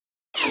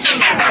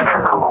T-minus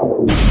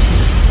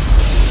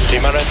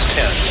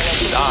 10,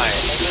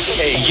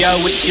 9, 8. Yo,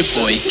 it's your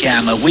boy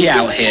Gamma. We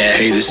out here.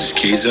 Hey, this is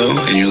Keizo,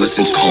 and you're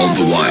listening to Call of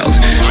the Wild.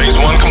 Phase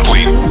 1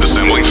 complete.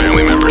 Assembling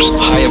family members.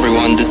 Hi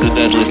everyone, this is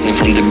Ed listening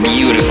from the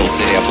beautiful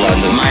city of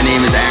London. My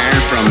name is Aaron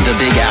from the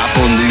Big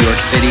Apple, New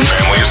York City.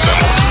 Family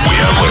assembled. We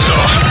have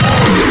liftoff.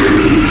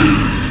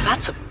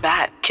 That's a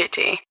bad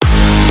kitty.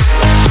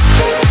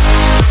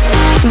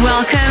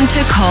 Welcome to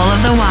Call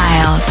of the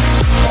Wild.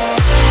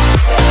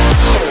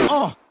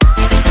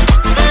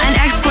 An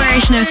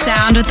exploration of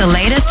sound with the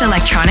latest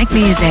electronic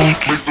music.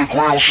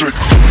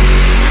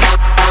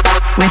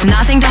 With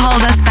nothing to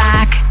hold us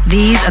back,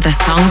 these are the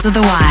songs of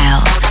the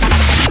wild.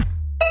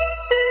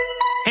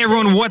 Hey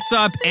everyone, what's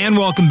up? And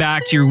welcome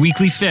back to your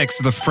weekly fix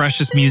of the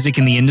freshest music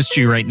in the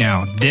industry right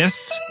now.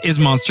 This is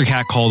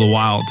Monstercat Call the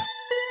Wild.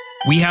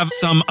 We have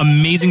some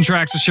amazing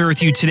tracks to share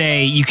with you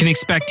today. You can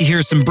expect to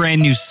hear some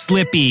brand new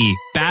Slippy,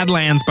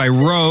 Badlands by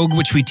Rogue,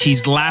 which we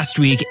teased last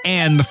week,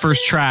 and the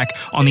first track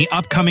on the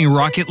upcoming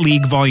Rocket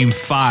League Volume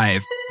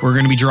 5. We're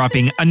going to be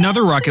dropping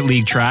another Rocket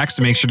League track,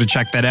 so make sure to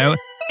check that out,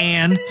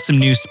 and some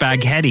new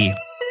Spaghetti.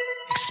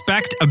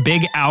 Expect a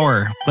big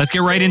hour. Let's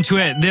get right into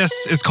it. This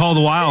is Call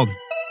the Wild.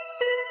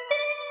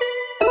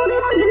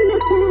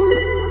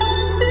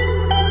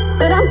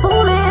 But I'm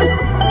foolish.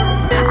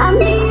 I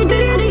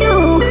needed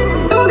you.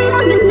 Know that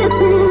I've been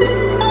missing.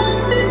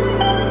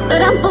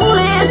 But I'm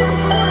foolish.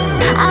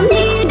 I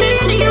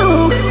needed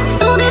you.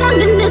 Know that I've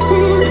been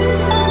missing.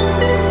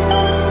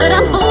 But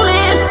I'm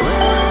foolish.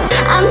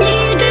 I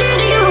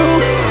needed you.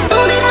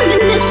 Know that I've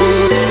been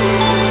missing.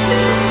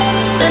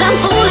 But I'm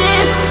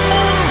foolish.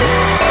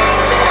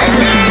 I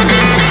needed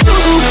you.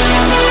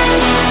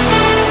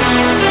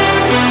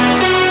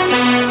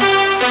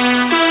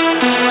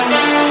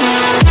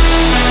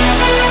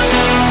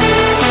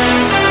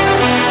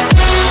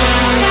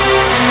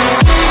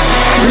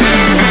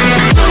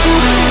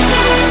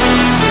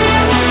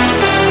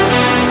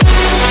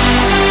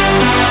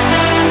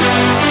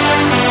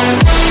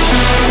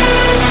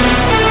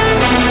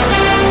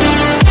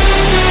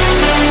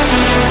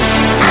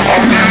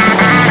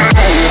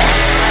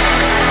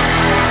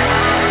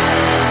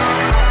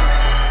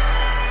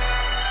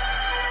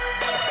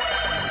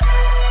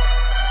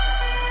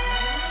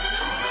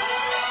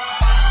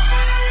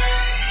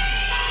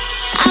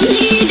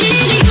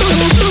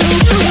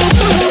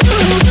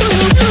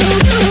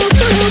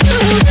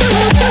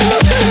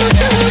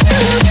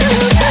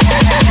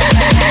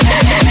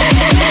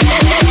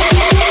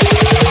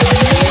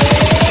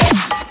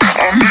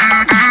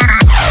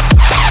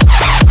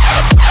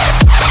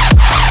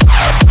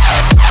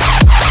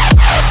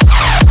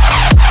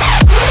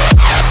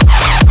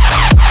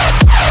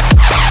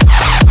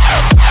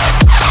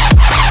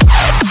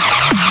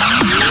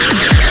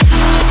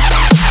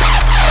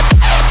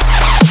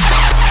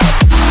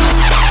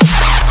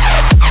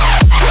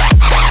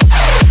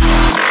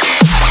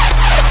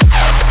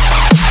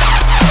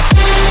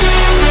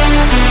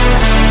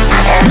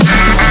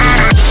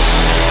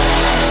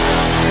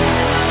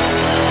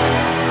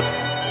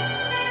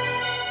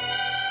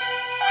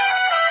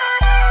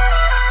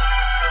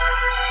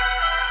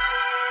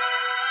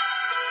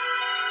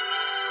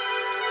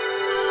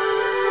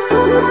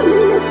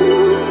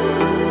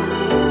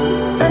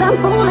 But I'm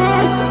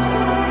foolish.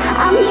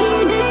 I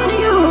needed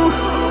you.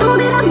 Know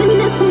that I've been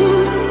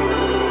missing.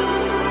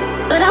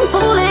 But I'm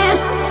foolish.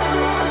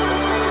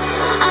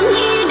 I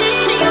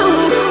needed you.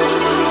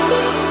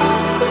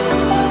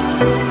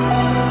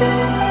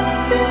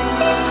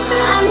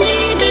 I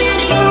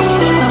needed you.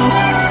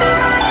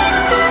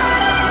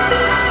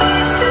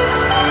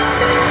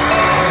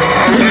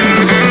 I needed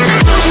you.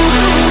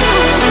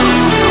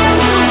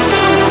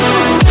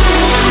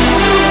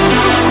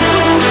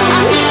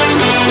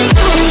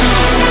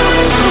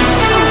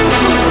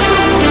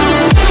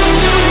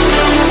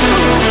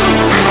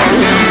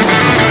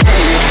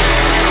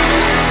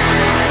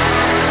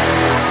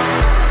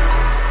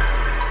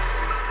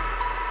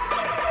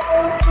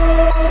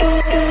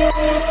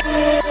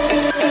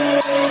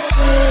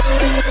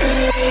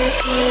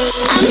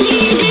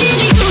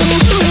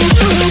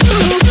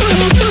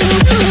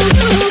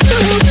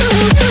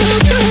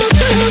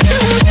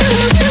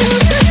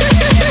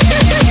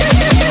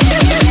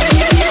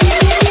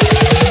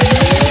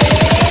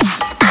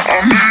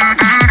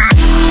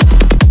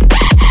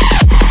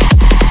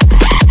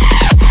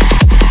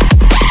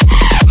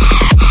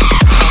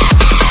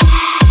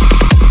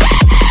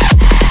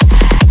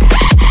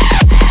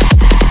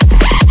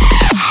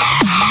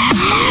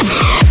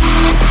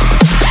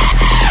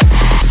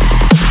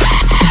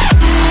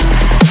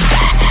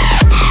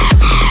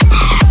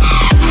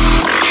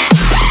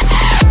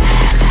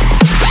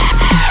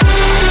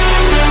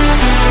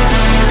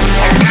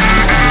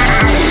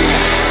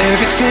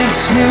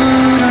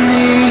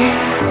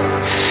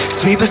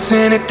 Sleepless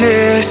in a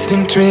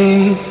distant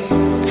dream,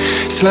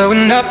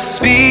 slowing up the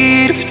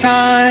speed of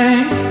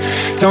time.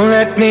 Don't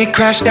let me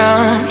crash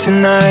down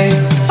tonight.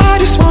 I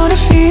just wanna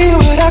feel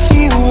what I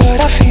feel, what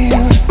I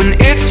feel when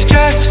it's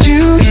just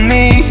you and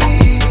me.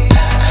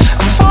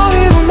 I'm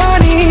falling on my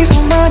knees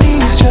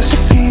just to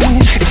see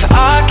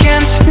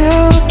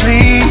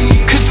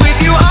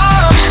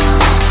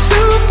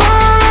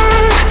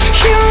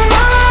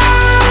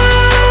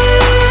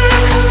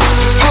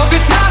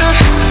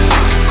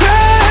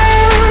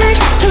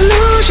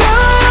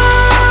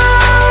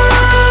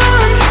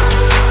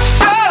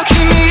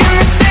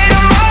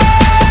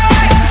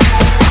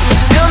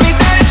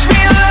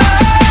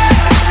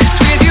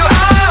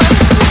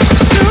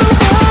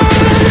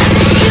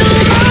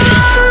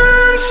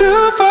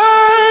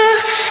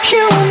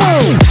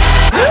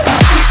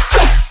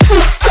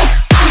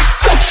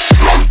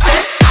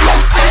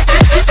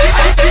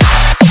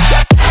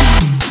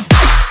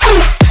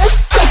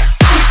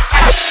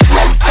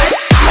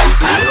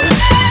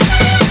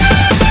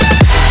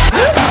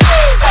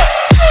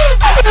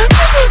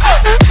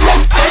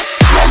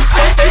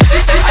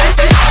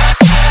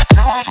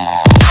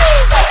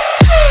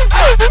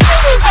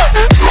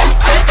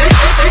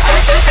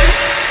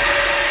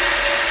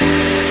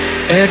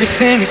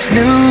Everything is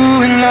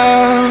new in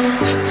love.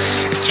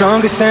 It's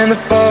stronger than the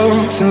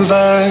both of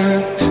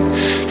us.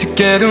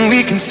 Together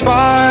we can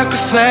spark a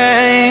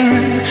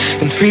flame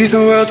and freeze the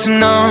world to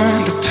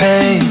numb the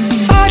pain.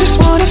 I just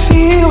wanna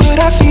feel what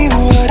I feel,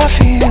 what I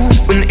feel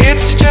when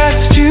it's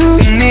just you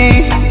and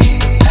me.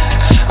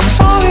 I'm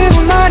falling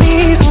on my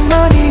knees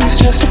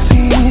just to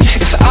see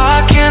if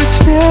I can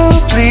still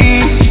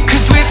bleed.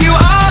 'Cause with you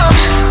I'm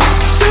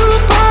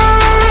superhuman.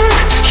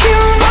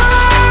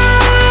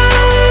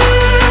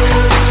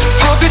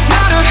 Hope it's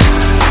not a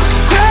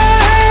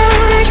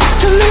grand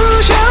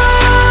delusion.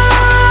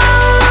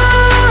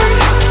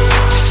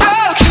 So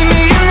keep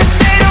me in this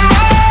state of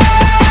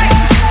mind.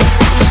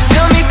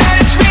 Tell me that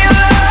it's real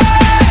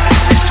love.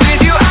 'Cause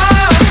with you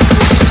I'm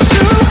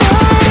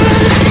superhuman,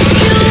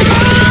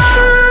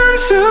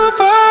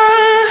 superhuman.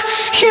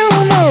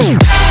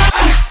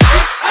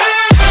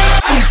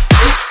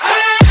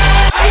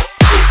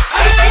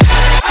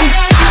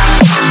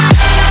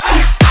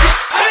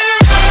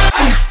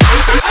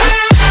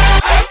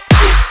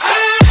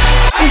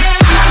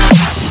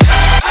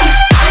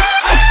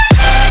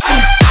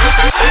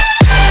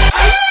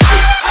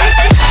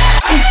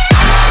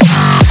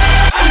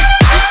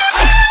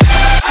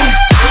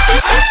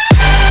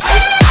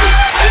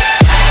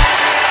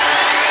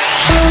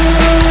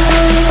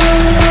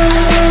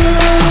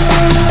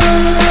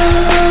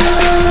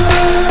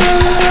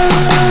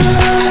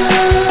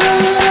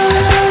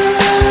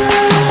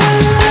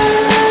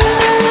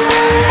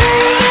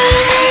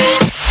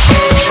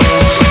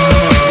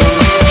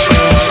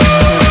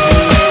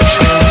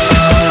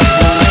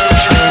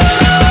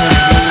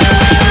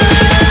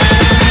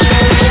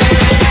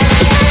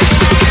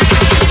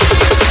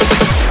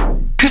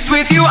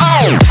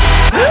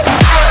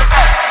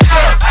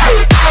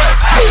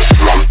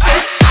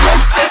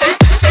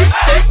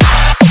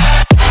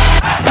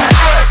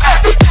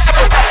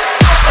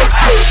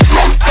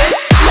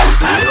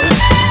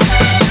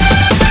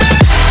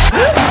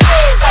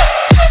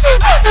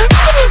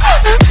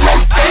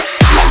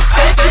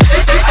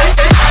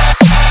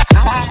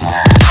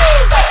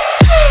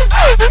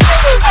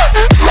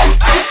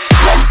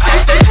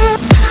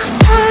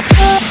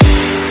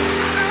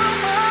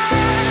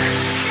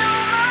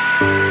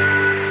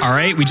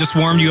 We just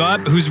warmed you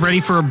up. Who's ready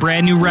for a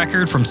brand new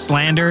record from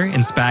Slander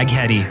and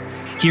Spaghetti?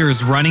 Here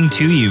is Running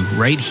to You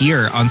right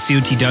here on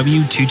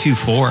COTW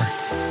 224.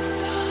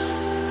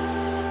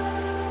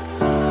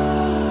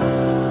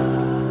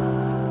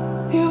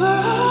 You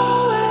were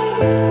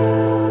always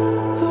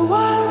the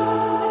one,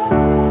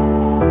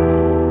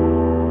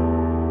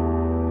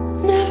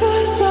 never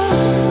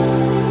done,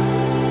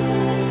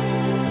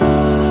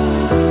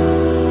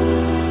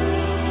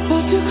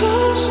 but too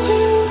close to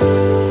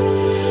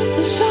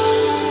the sun.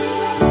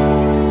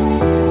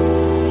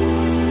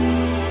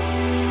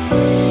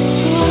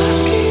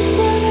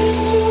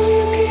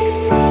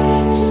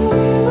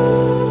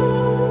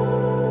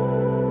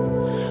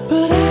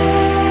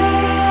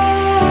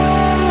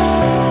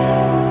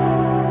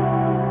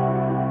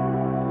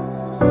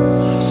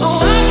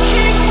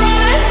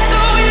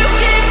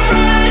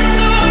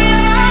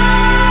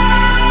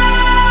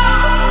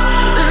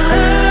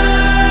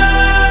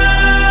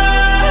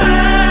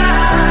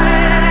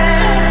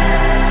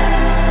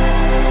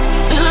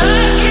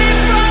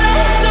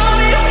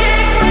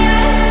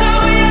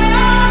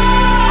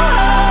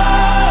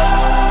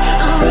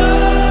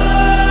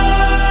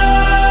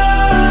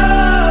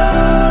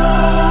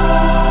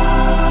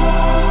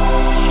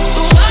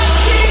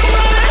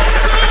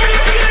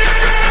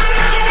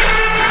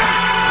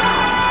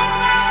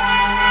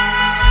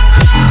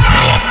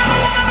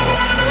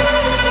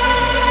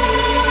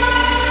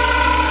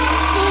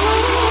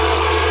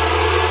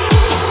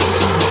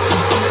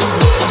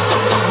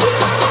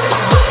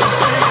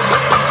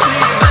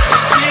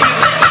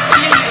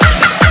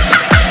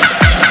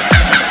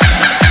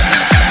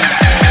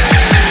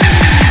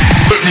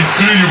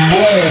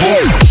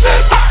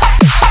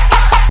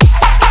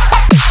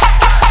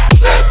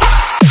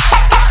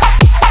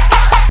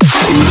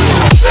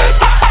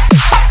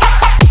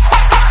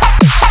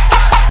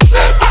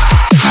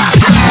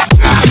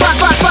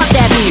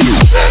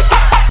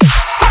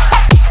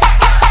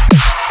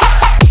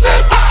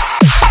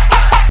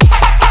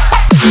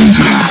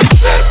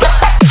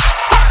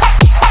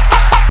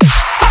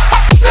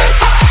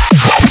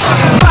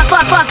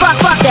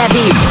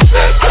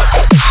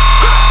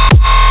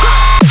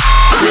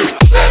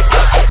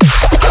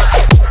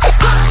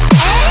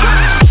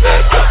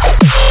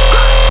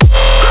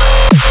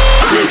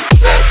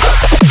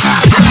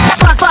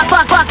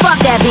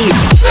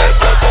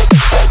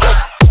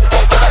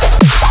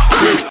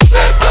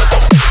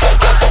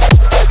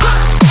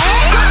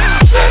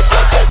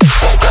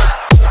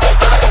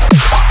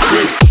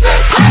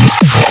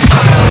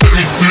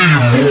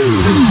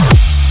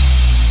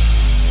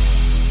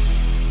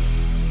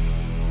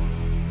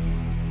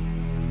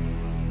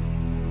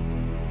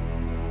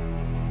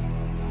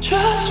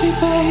 Trust me,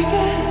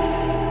 baby.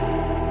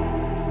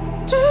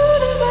 Do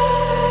the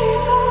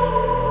right.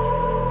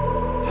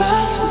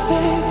 Trust me,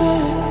 baby.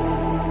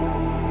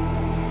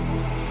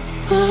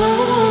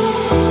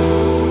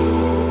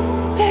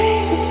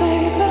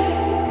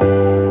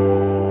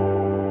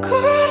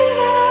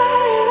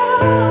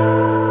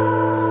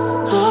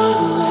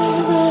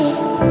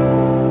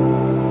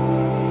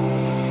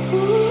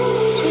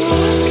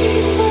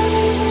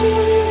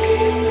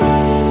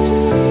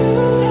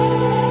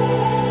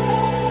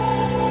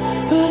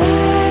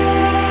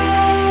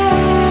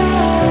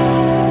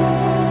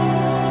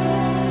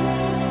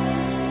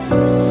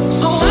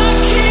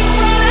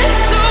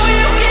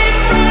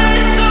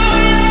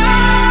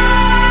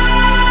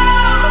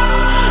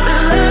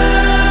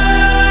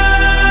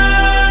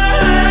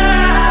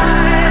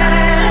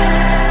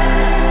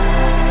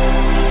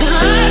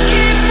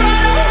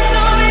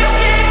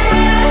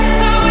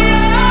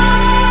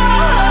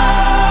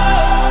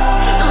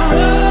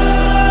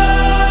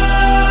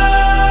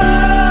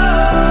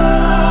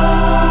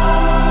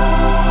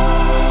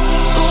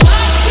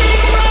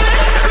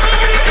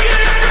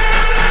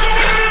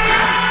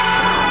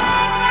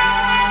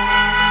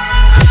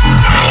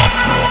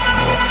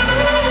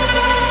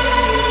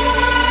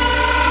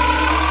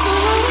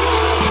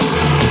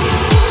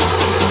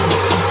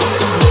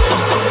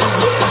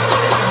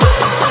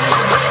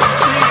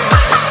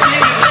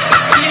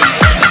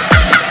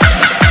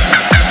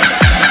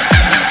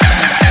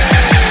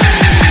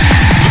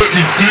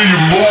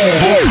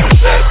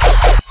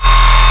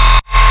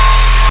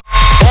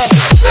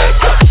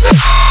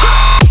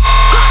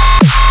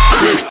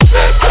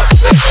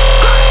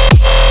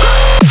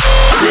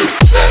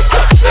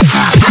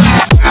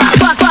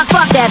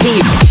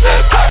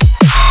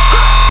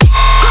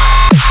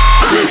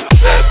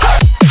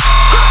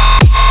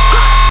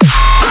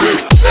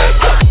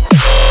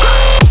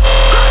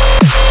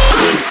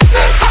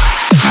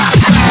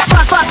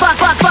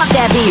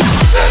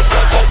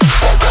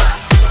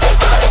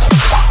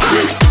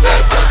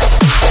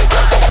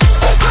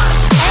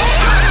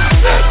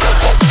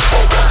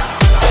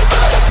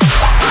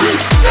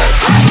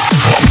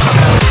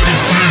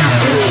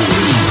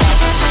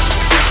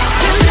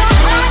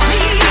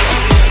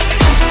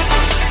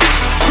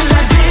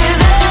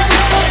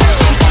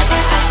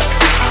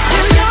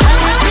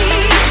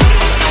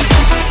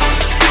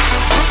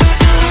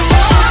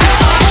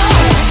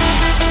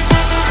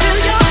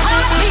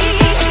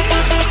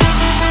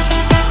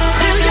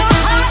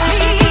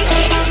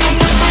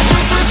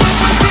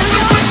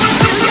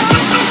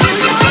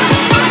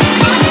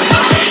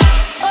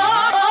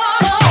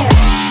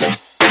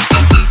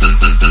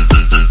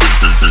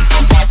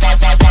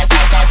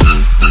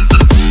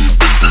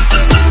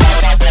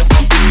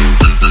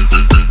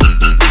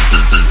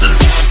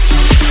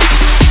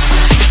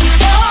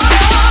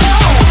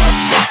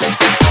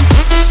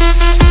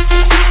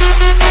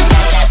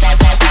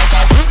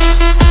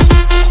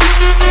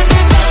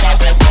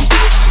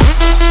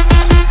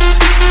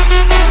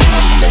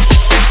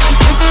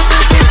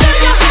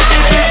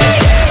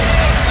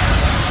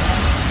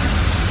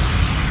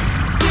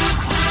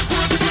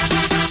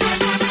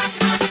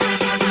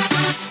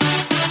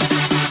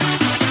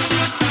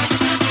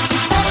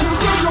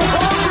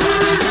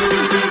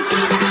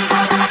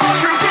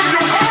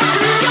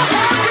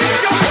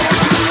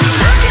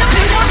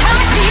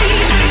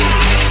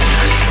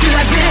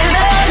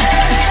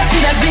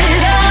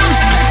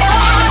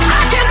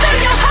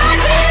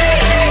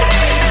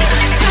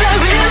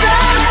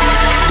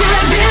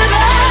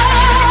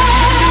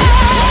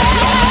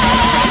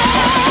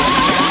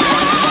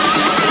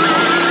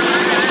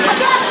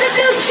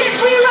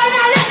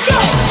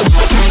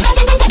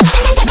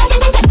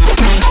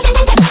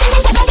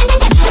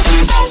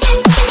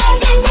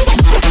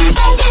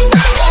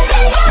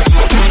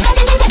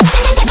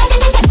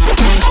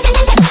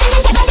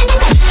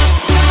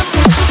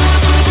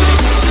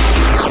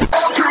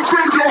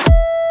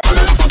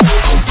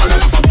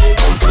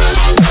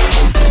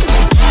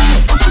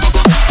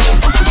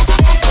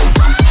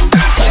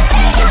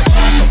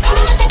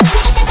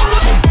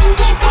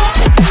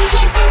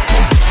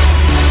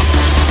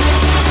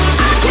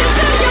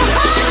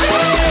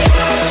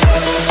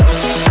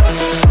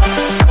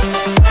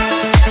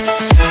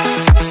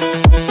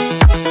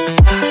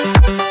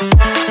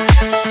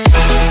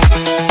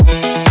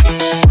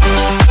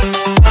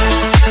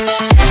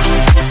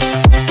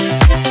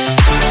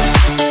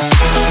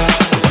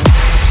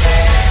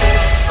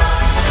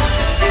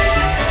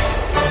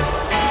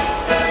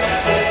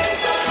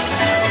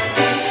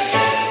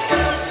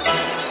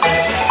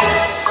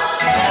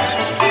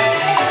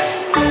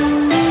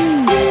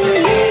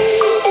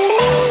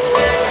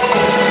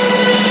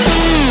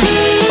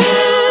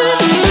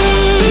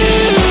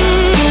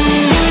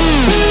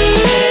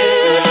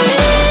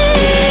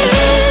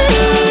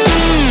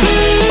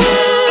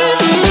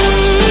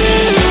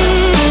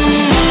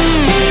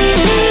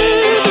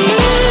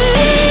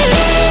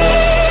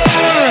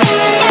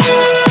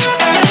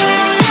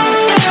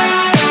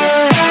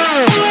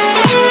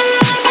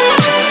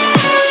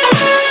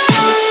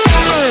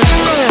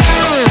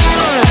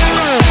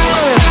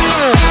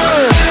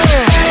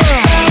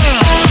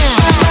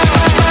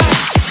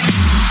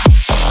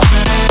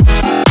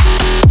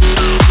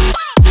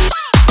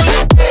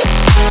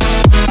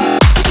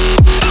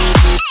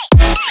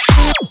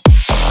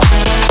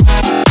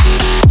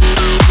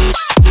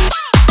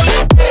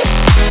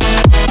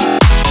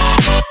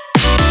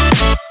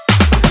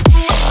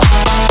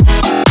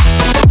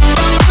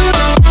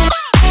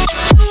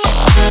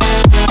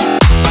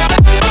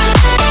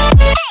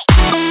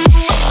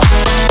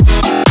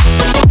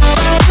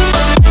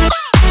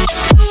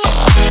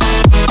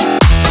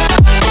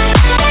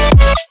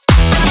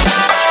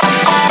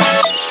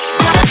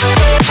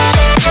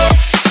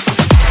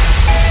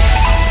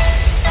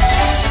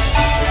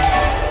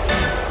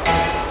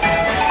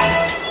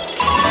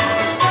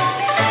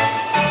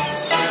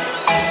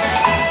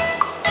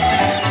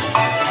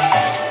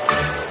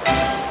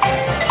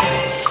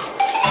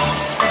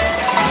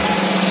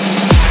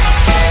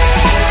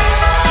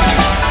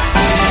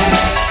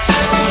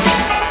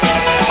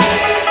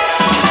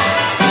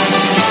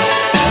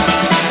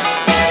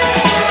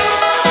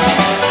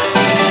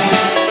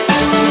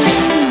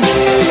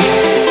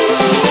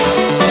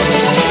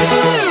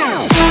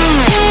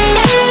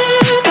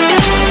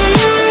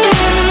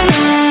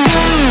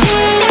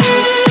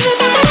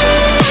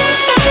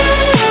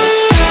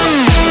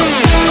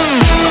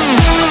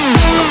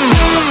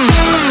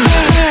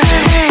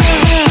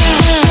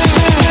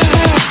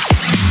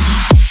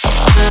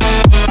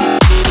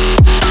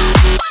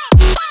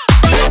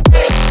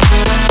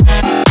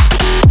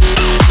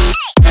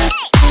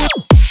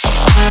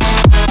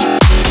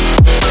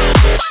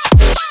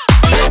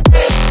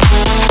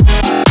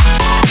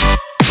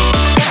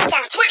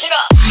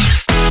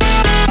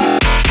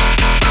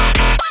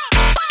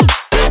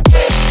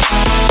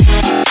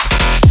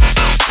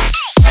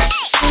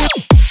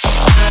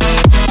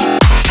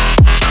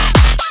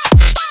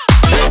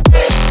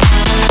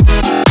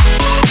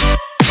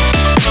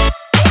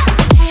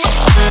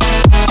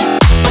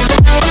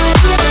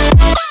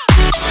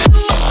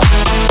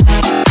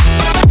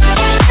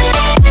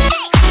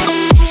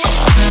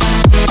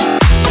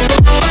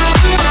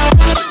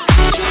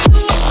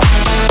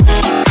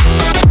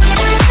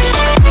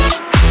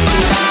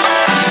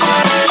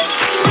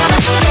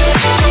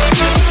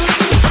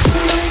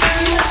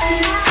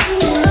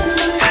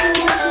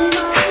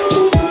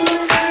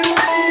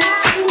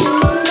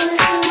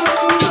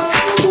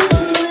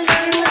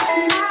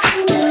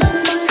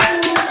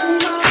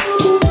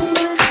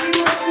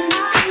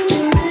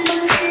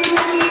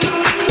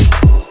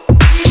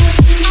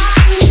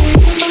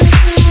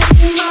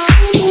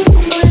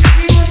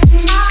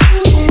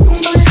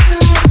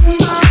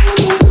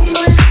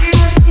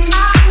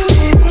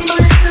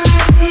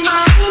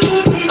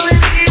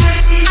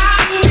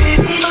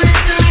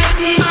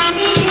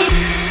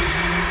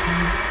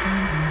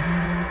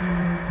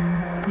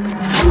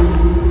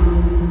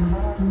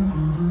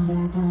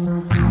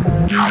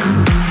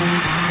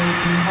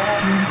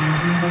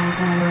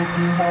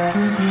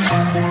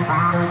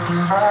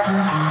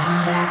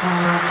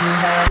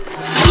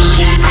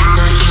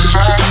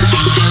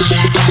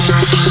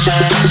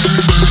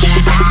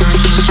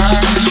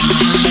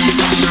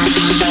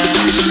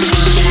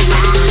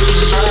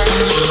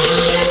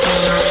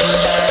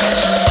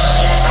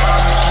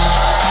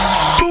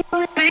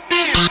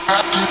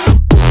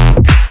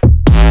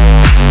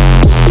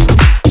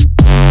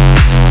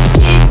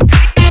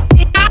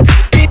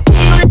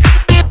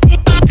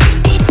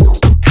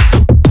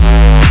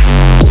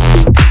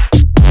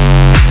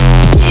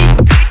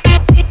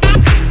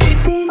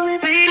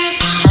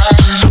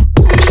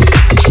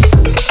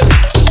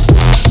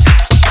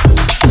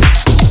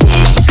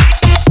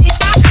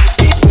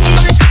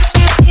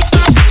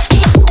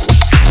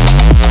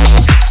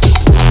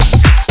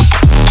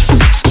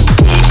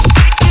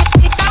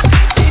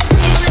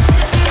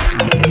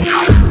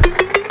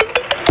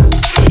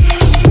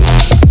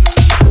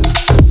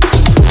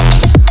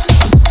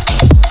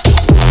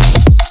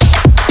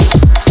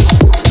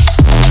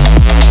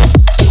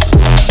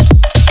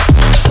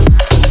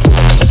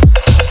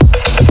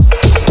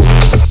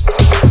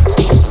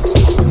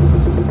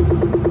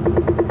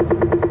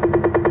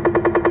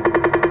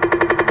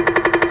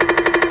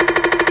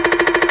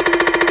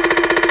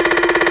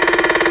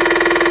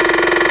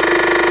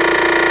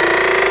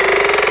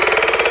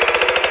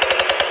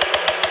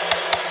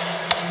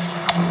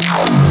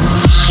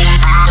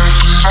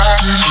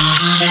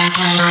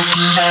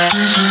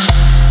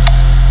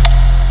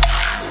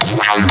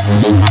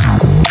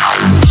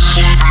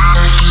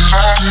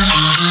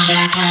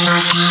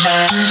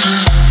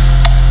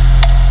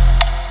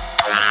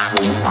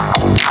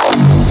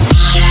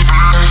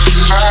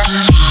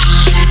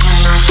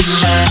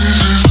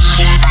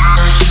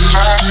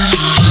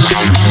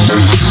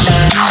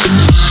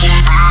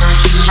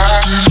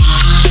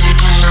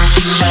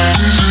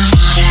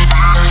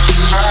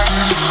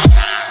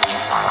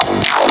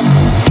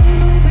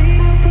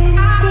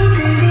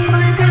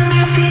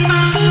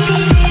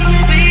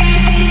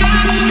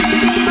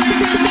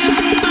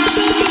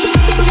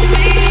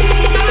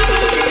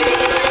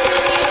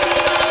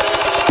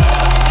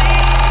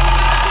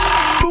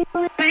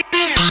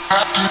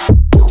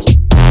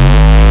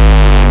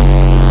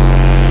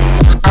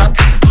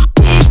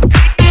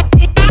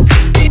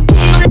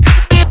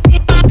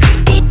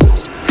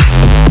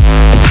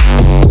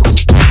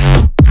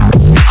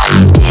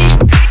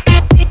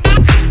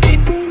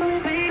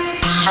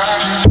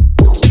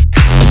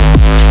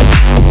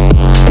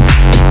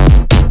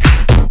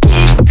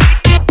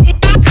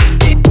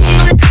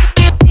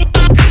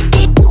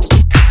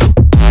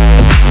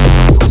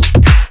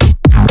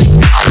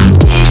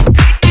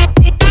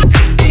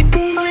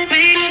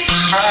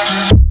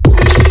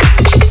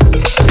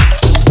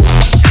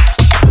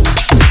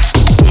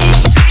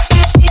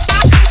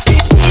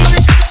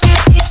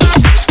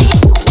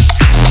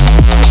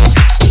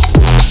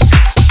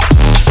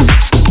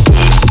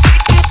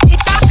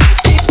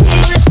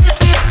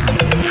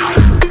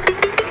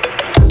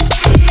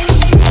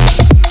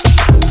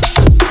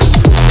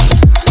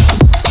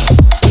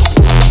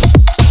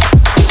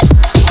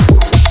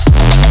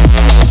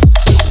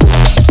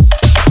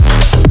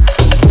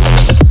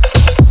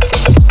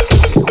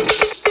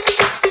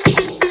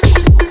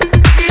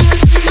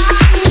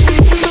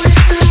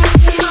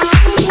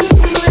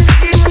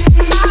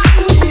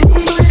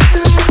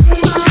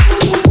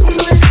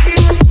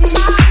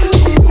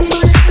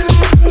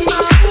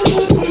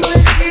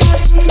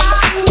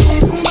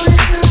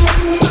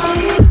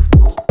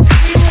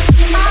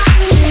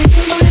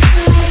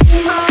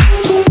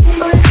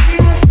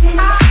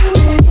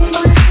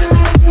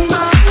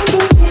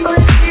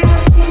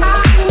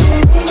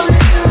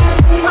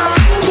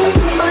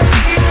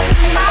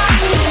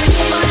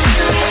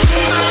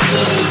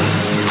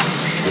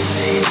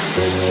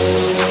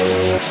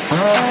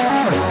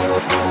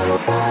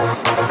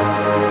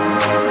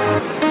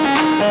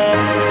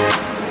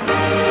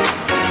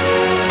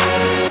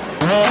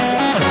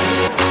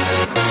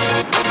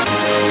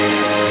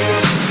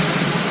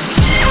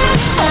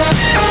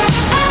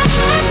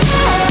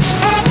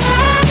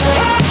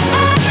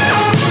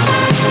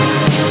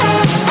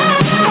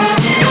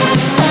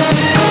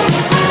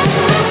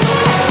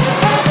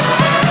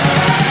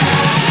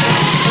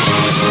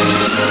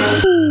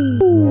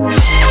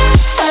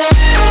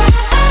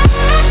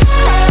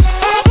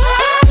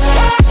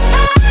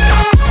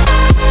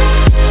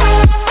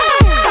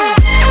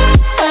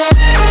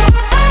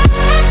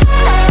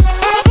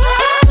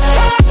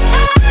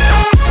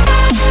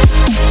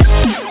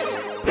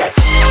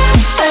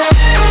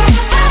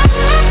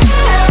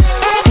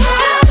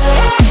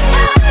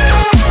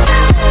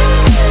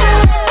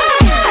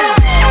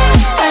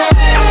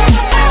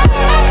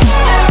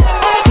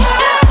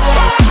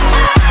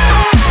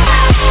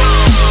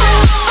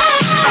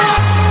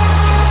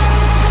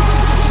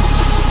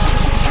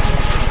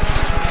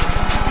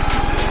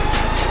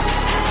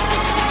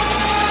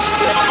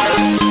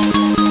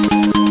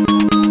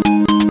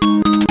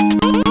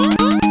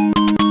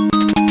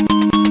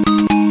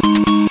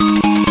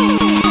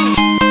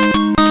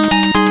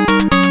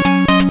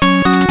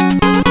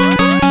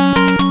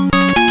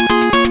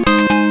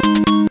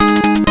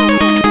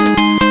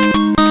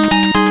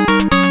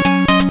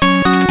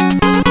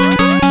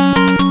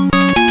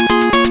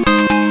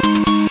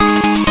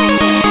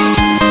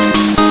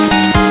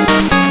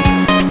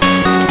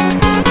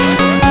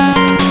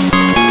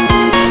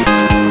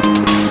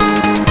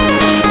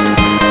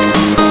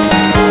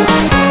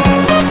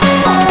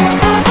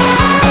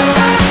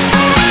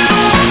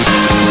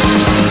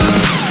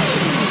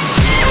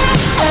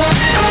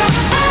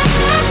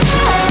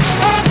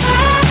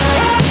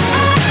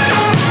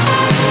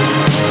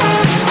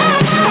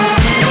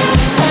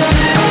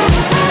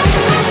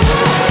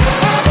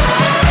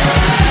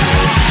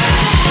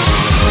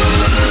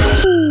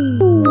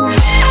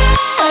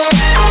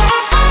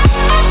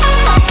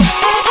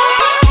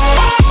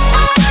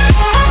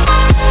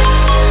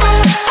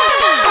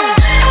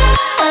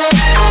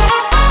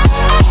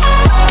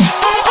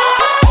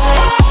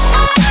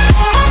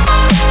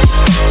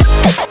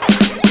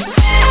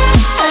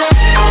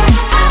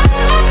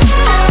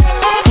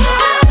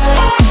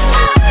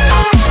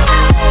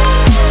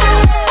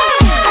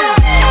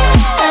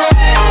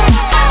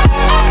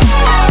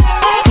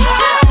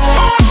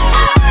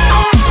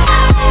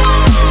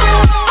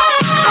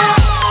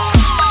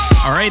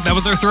 right, that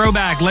was our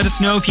throwback. Let us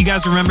know if you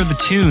guys remember the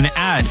tune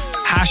at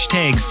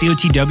hashtag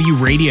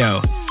COTW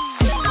Radio.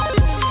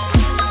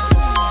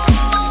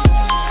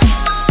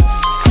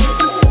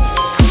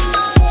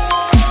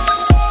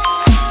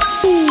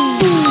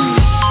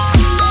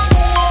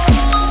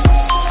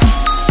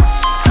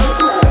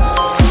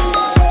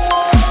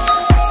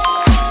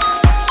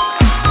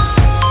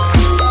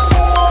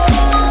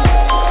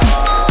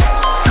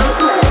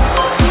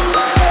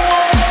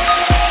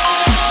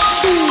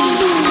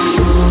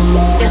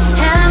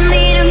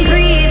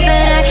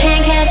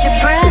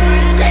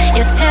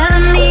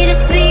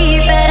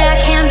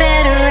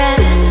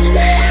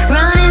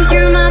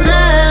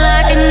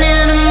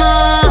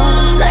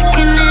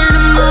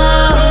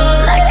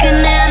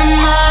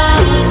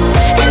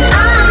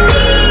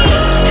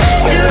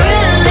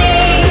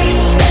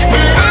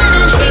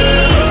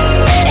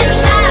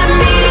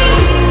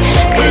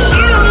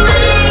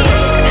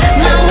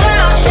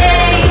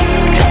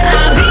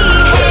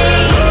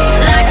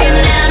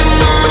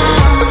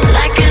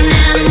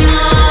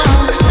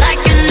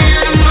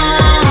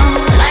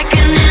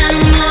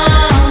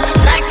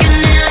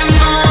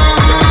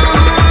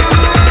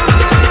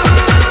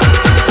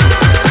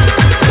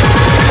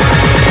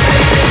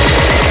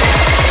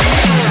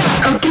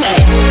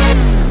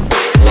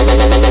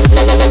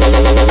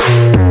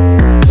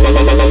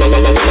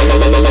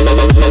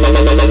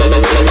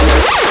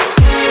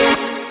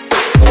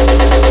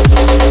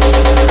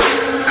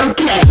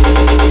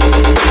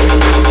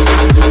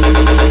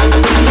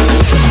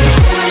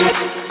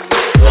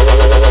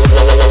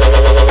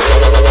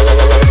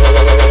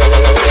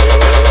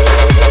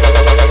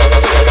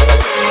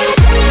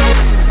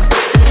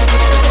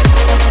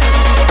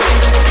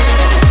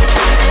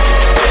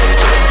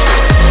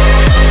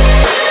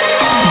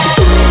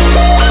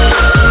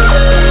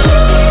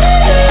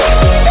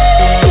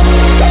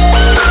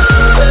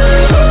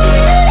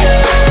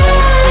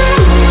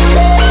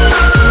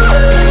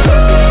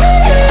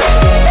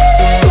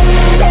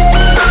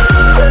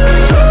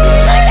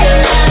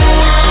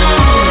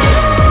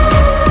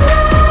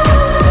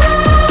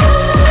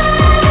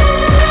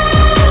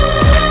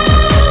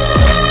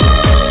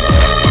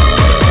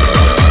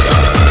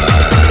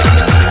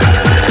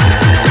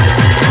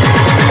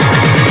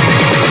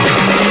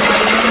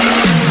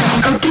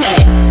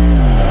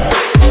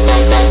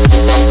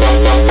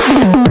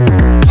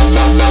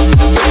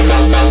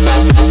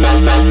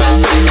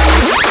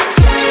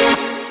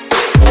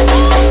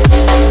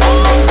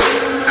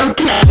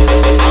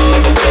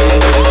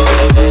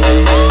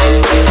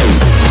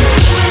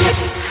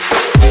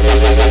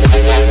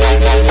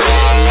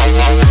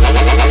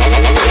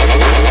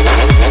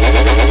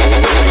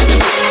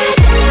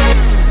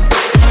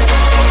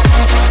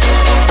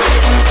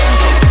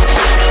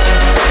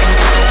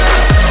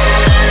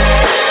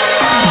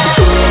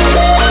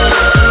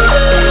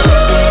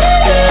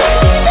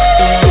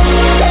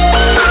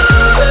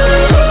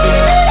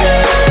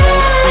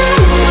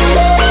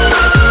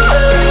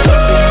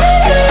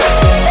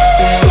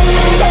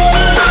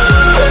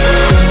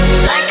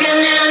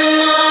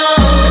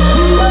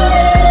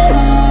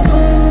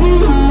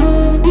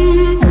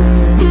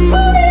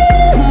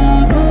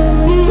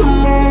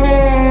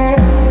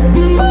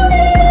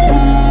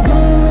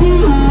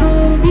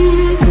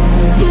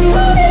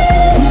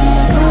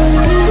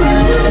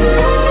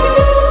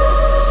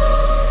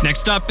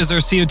 up is our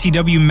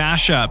COTW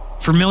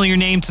mashup. Familiar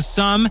name to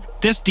some,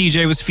 this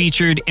DJ was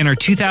featured in our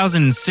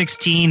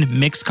 2016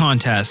 mix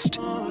contest.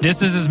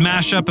 This is his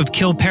mashup of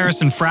Kill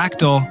Paris and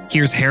Fractal.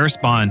 Here's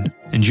Hairspawn.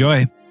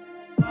 Enjoy.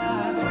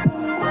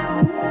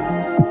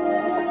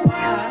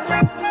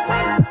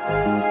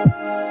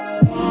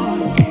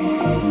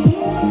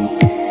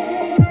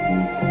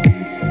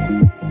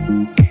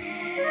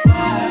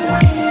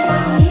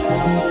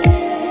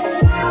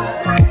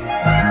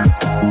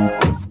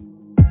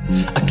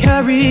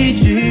 Carried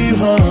you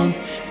home,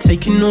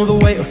 taking all the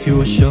weight off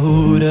your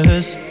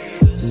shoulders.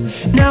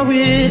 Now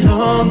we're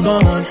long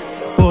gone,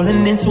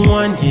 rolling into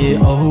 1 year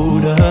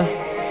older.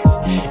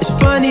 It's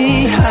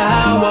funny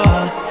how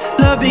our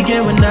love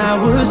began when I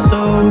was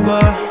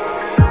sober.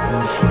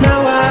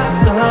 Now I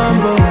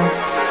stumble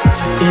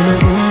in a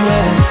room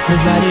where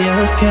nobody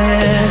else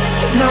cares.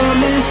 Now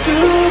I'm in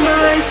two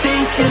minds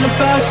thinking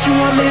about you.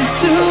 I'm in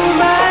two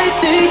minds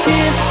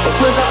thinking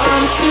whether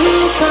I'm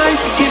too kind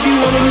to give you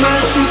all of my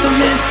truth.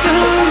 I'm in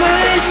two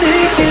minds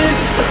thinking.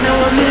 Now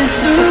I'm in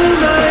two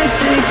minds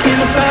thinking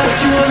about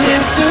you. I'm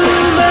in two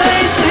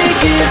minds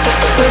thinking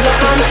whether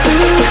I'm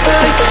too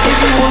kind to give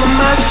you all of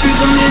my truth.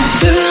 I'm in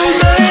two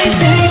minds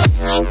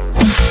thinking.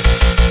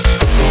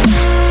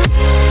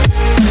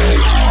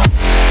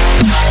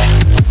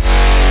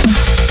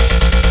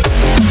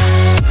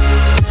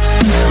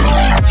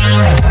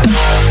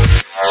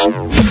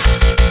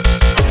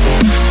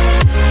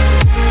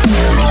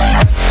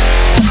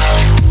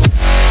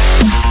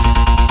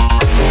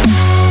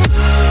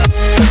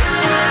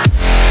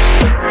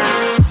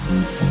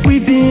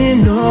 We've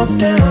been knocked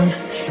down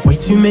way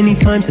too many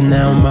times, and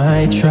now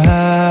my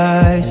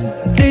tries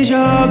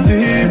deja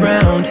vu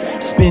round.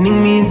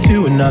 spinning me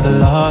into another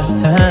lost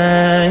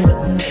time.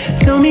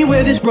 Tell me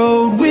where this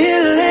road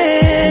will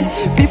end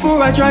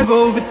before I drive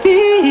over the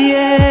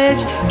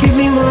edge. Give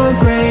me one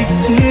break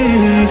to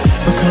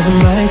recover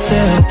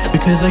myself,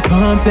 because I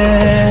can't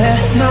bear.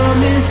 Now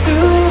I'm in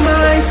two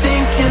minds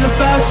thinking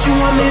about you.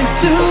 I'm in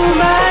two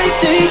minds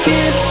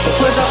thinking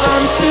whether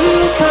I'm too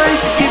kind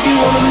to give you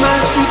all of my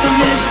truth.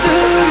 I'm in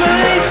two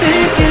minds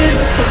thinking.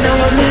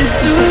 Now I'm in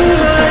two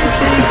minds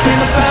thinking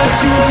about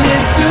you. I'm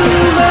in two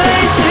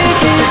minds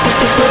thinking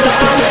whether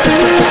I'm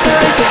too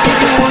kind to give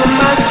you all of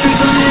my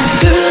truth. I'm in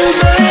two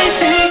minds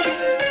thinking.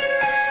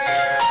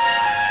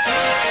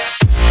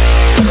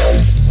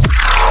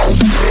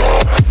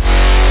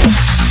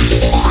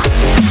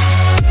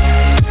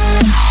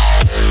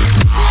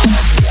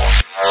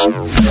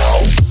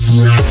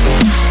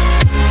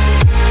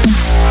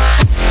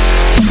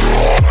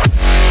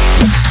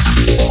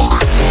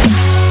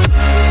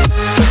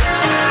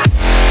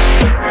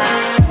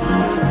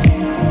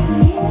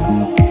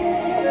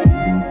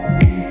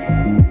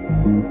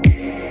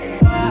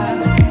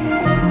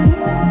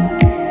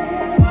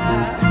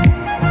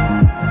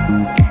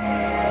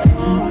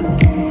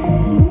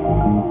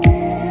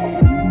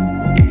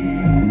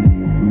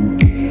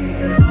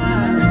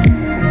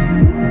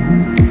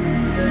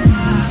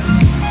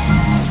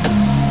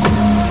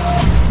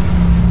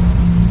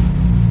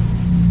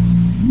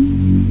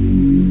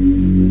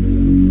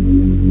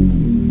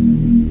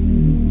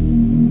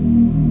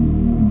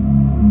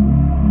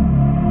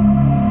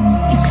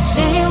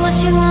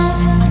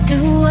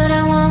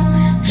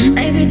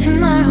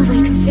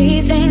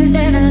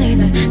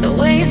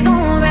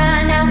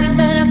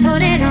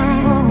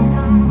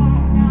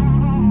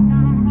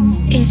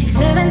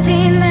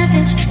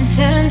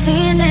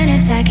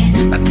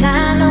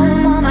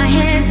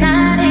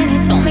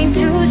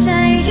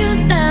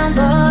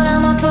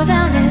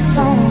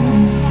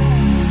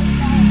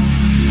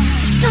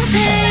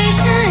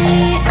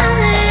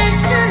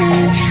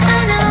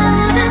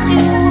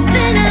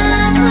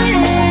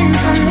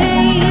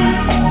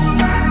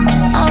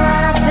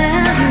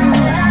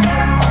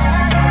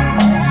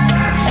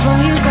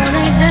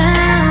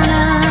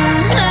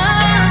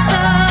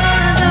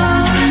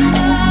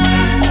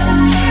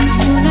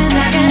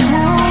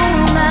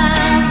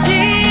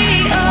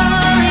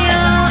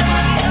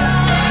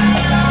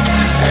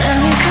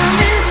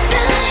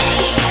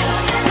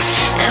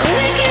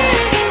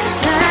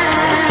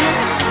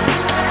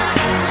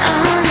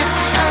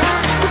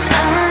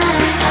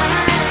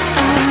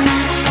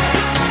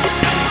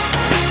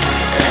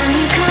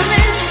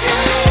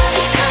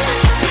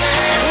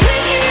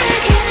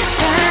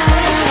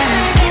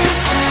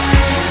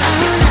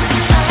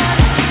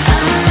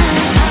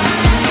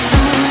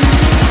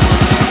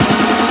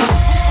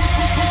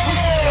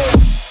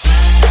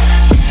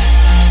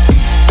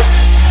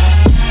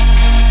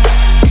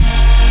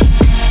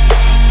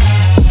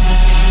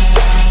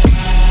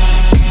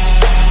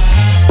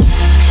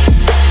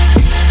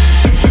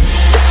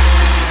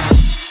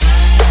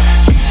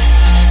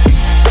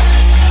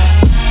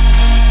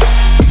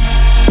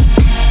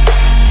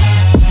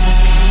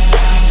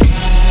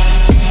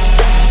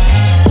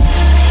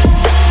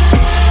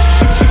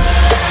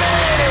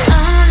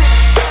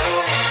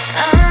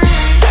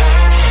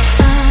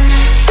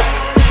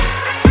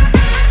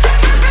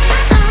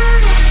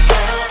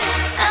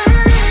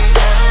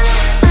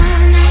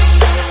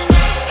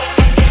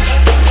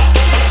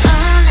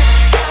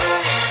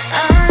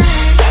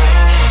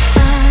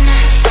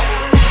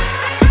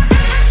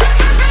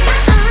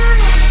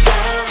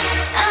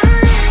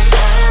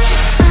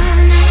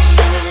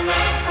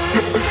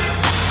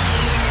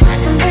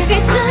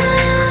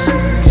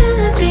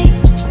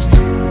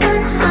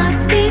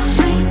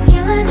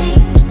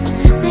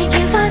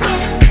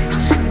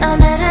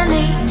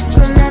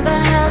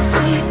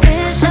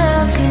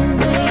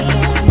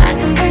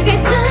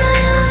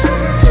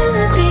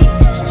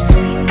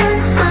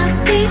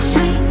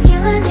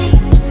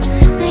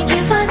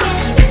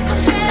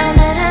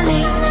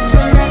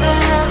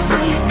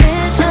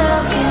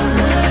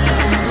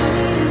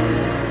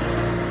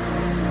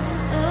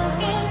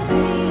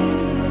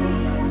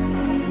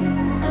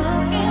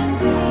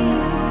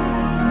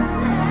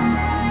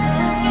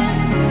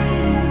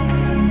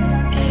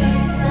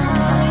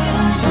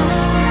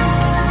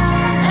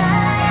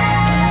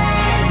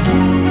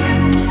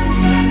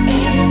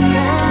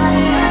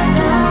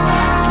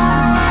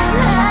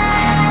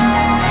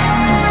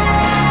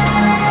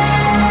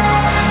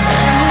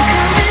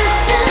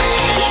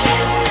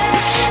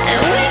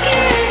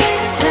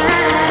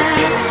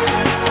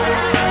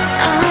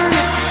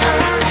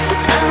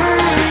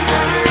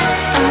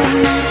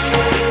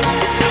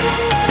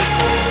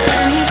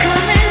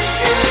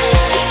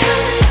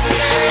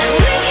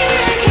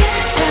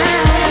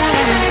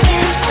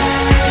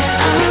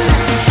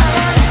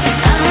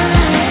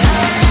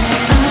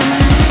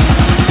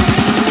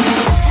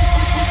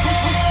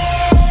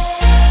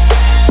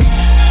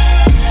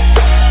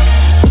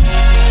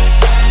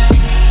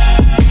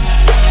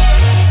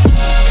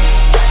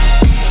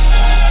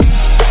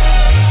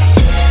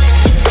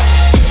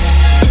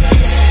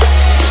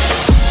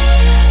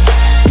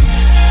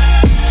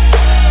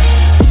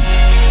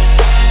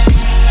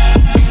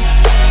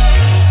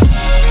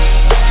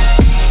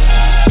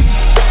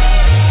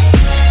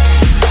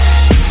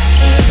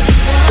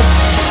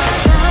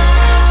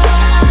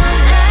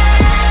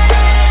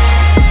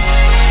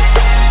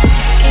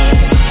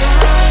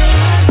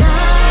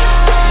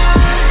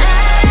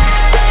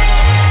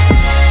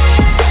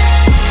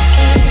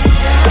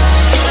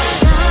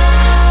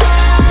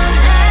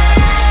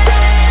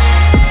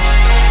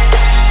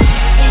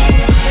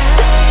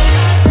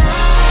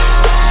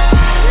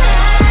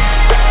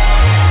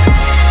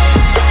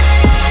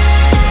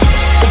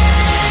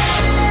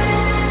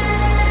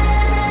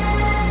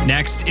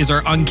 is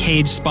our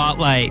Uncaged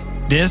Spotlight.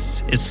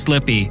 This is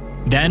Slippy.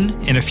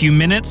 Then, in a few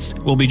minutes,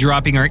 we'll be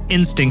dropping our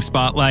Instinct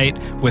Spotlight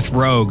with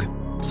Rogue.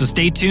 So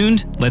stay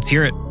tuned, let's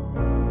hear it.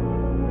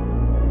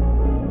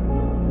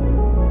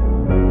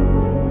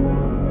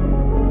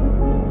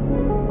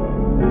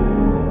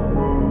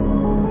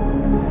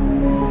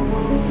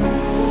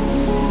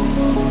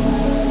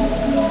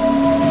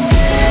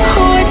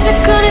 What's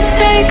it gonna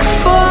take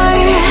for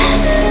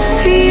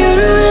you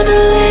to ever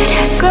let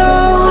it go?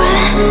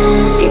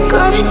 You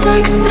got a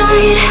dark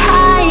side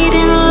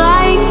hiding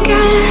like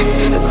a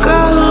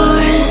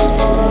ghost.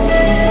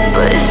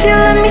 But if you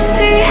let me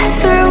see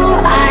through,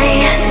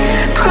 I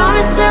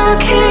promise I will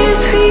keep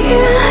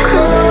you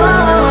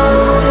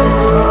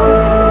close.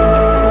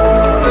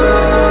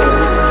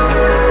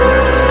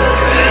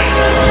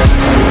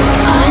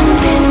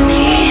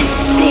 Underneath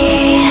the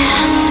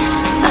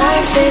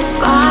surface,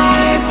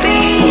 fire below.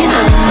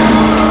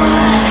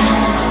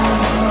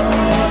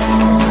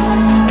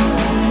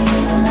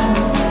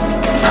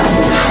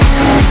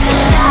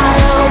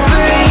 Shallow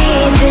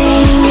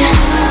breathing,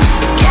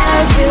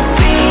 scared to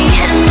be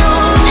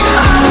known.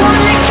 I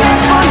wanna care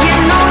for you,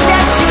 know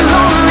that you're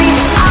lonely.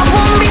 I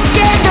won't be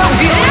scared of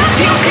you if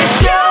you can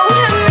show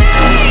me.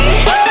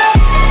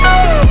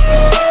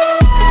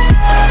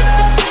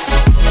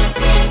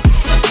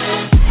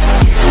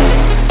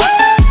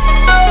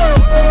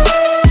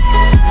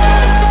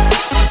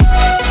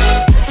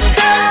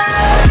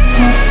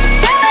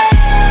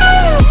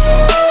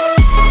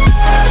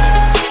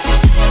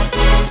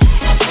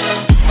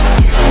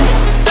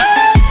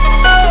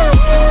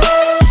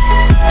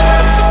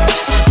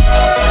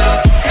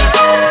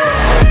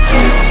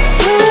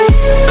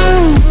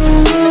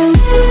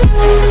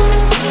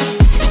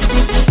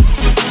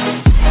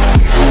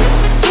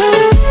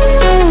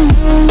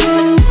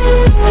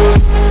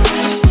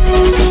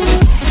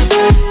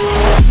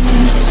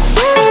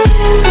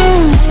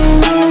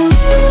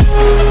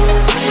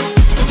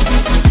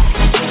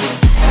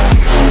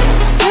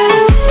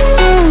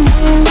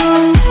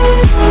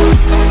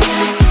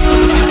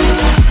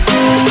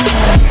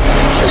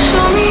 So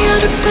show me how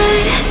to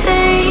better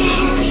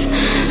things,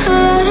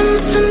 light 'em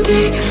up in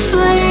big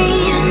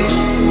flames.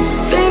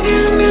 Baby,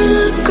 let me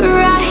look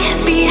right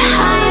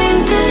behind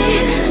the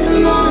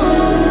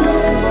smoke.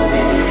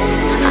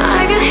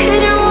 I got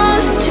hidden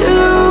walls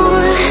too.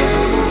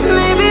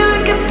 Maybe we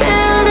could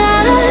build a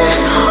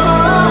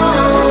home.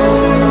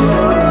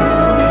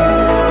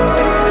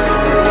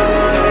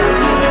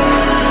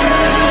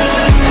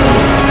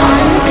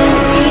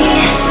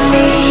 Underneath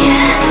the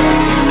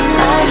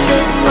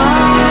surface,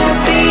 far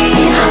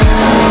below.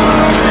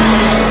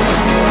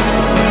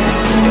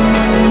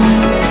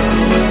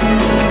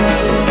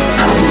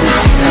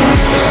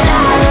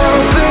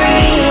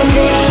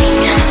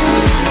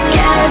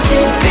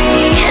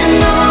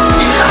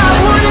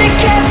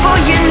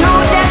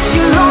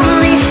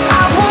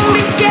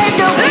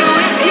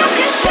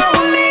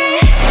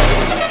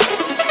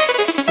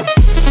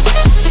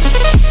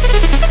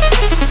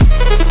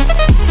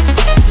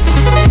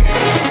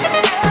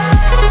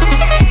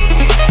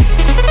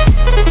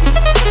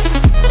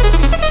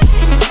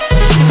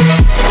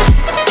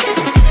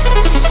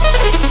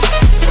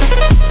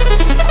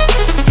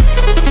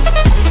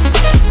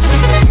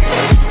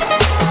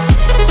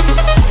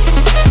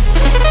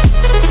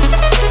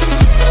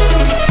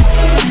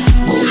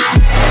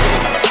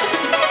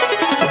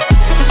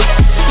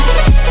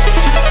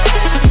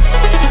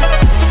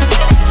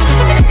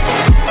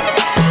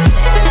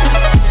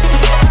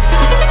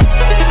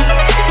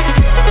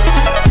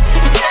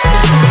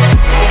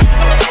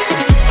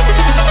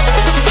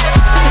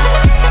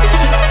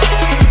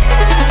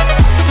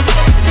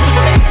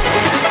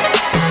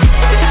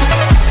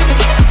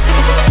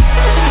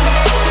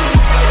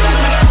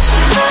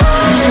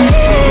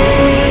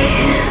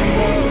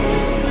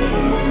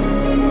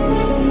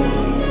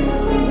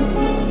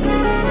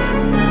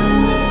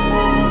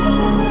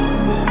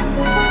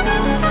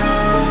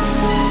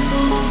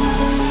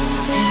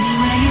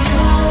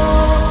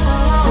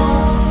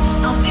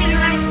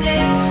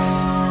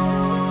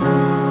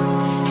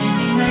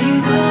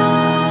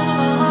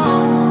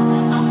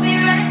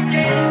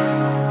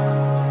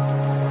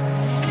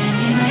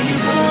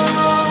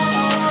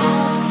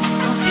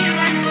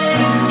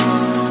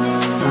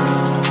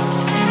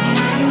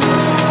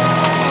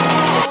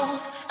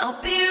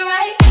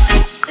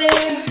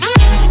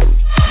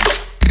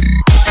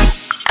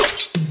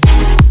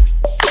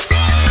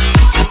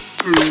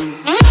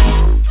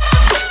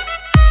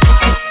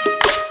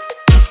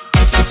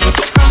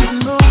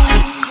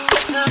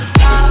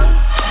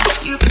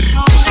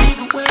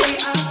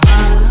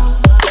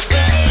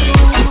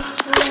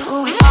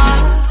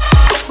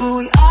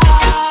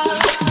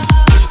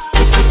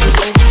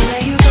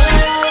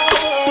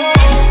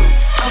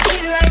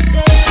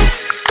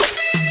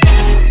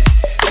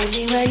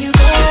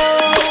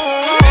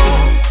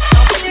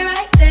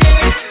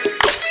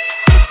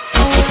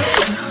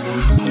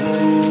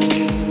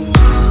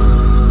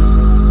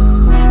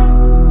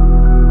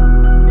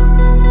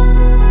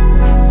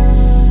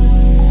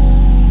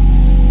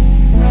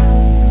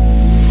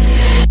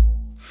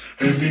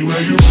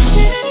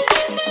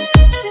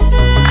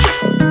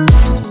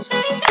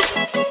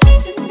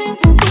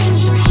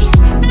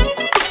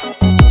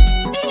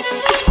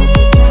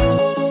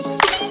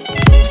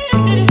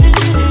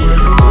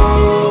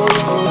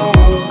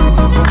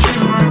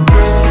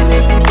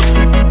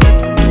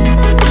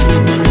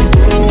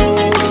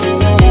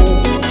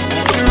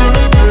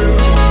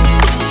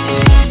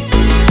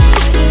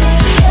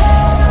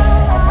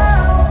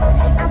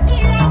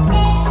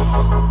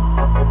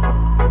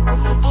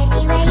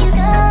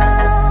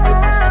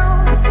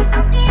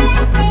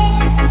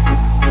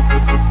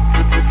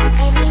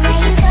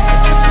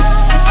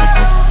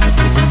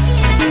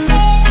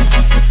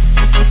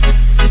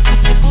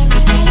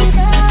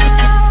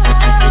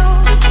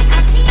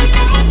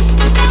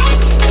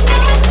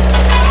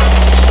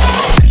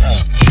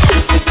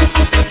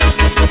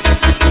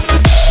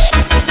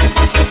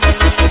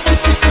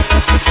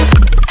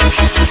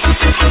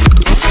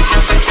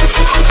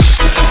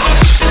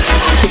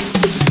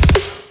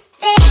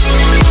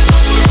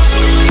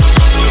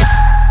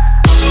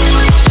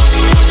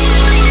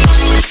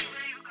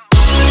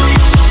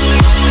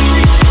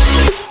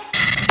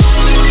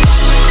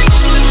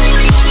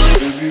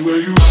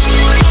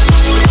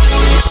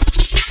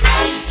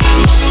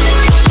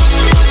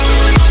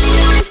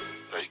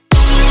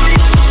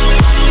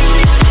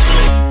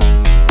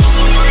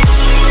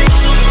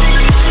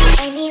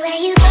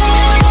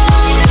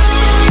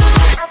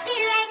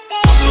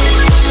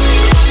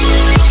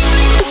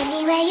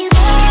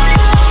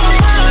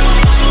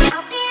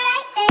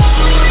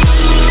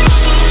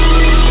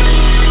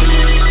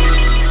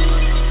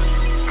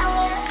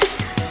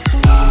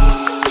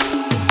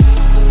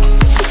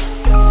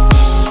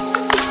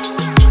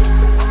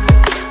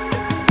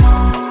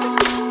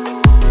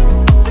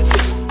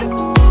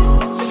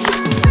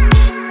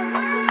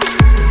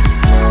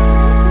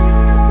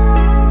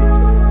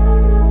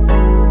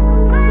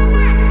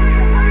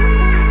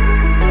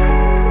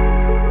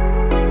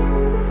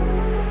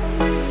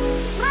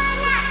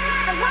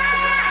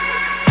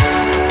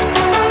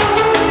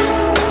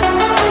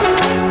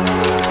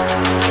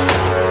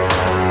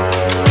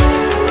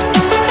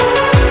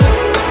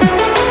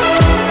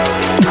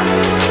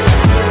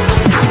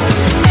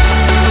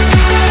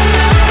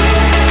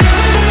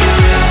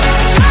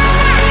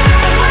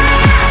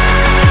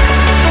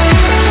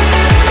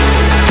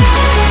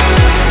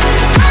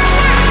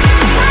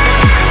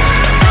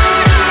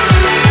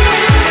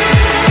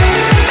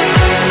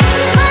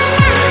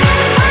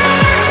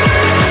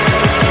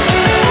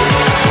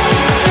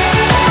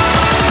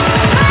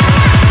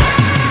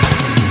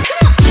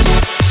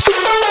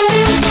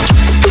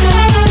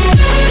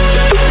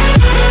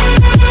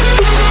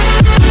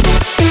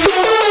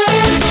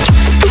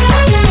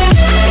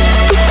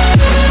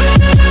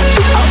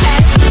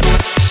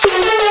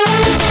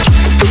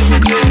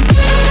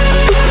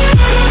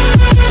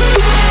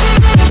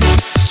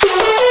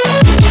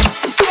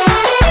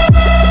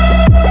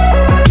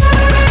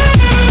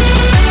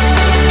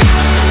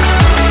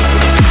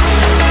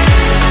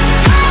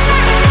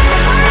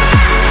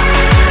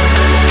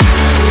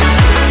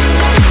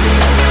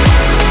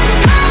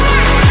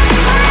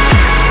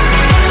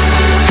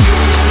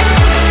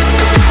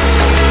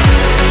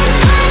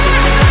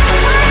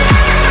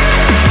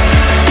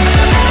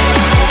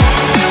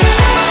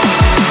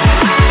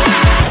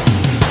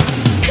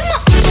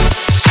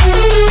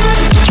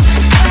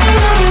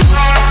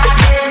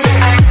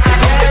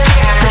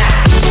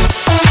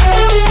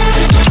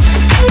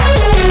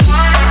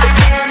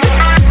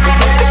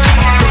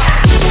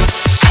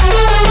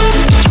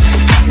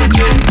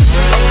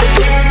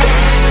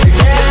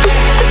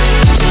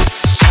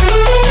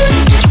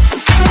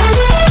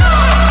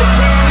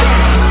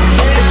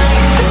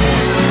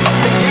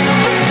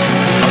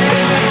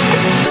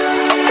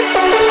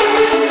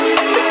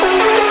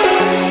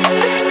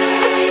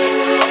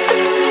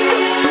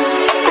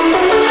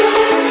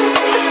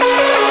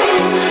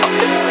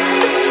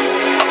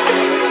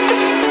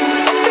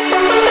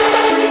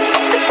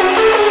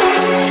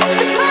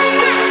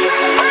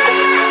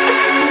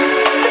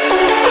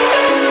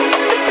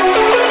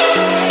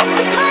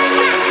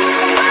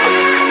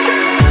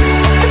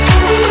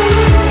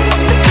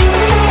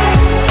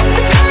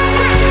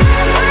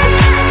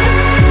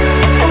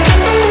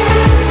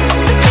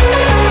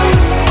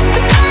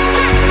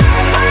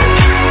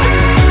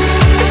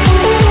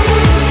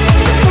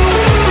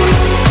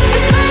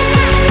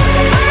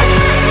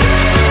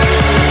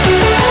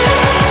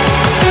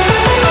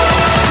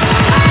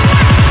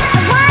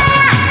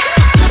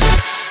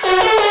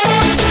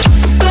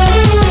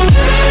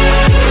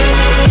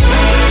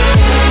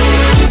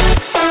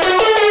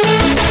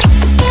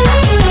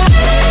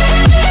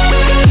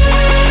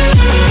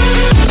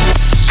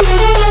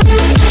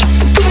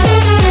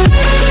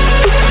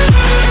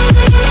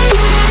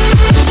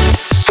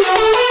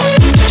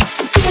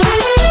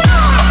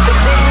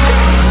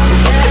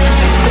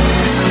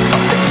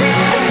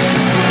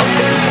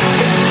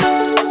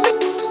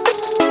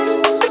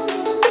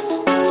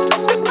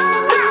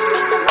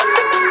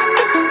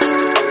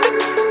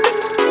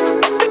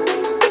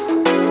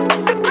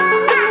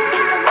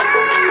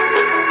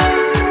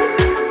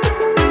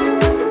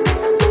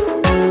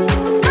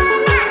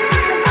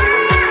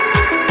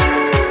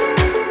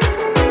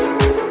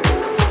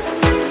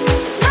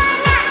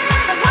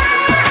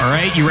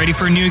 right, you ready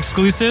for a new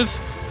exclusive?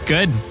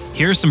 Good.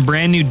 Here's some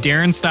brand new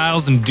Darren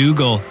Styles and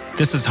Dougal.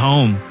 This is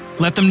Home.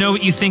 Let them know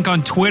what you think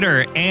on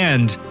Twitter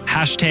and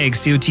hashtag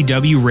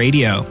COTW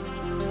Radio.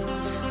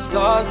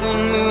 Stars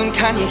and moon,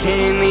 can you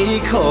hear me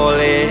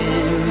calling?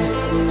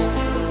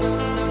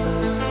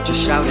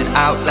 Just shouting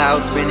out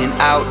loud, spinning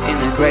out in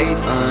the great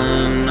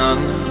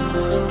unknown.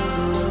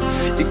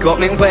 You got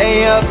me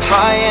way up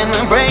high and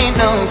there ain't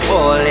no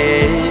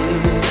falling.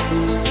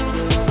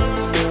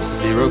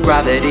 Zero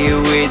gravity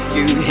with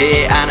you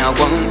here and I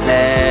won't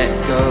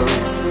let go.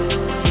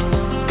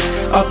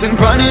 I've been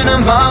running a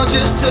mile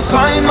just to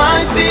find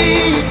my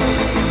feet,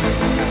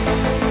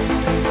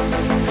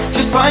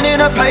 just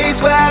finding a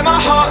place where my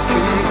heart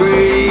can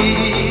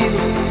breathe.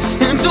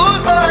 And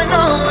all I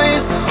know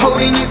is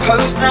holding you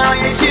close, now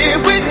you're here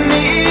with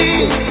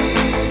me.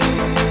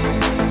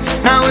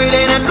 Now it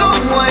ain't a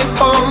long way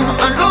home,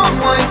 a long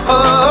way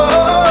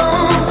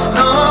home,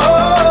 no.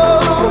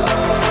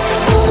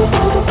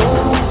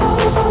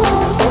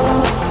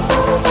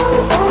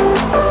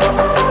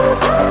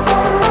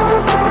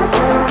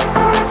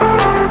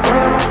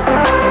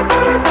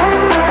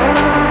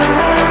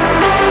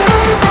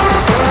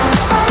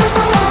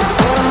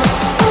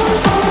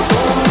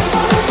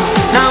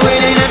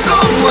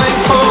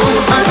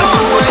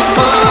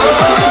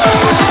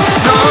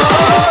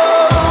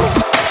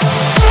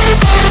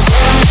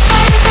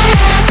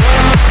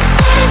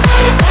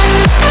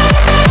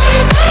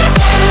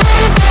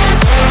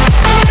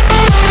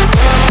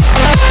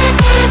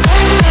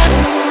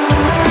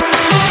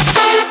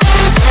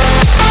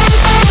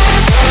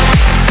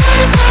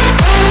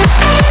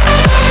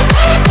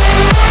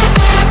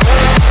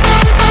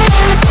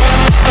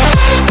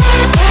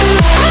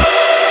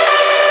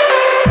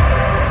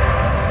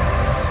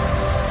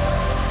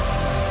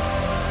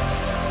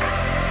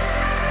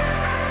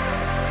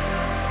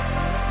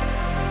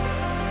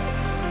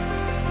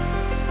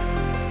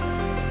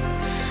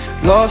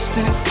 Lost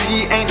at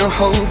sea, ain't no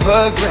hope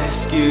of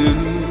rescue.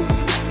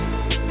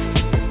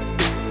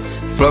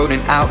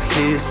 Floating out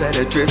here, set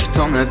adrift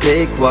on the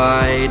big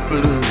wide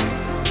blue.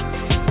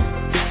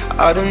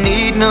 I don't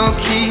need no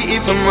key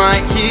if I'm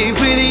right here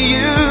with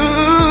you.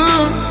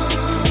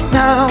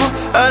 Now,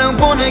 I don't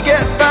wanna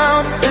get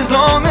found as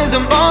long as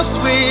I'm lost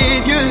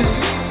with you.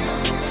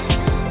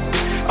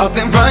 I've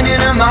been running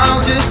a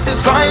mile just to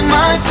find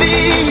my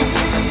feet,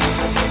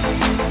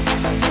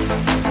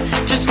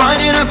 just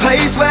finding a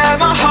place where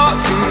my heart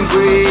can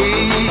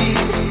breathe.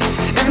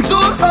 And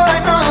all I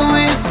know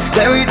is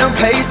there ain't no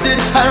place that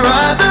I'd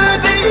rather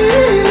be.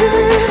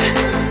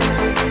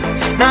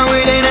 Now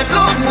it ain't a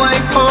long way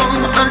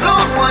home, a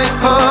long way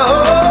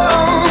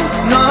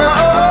home, no.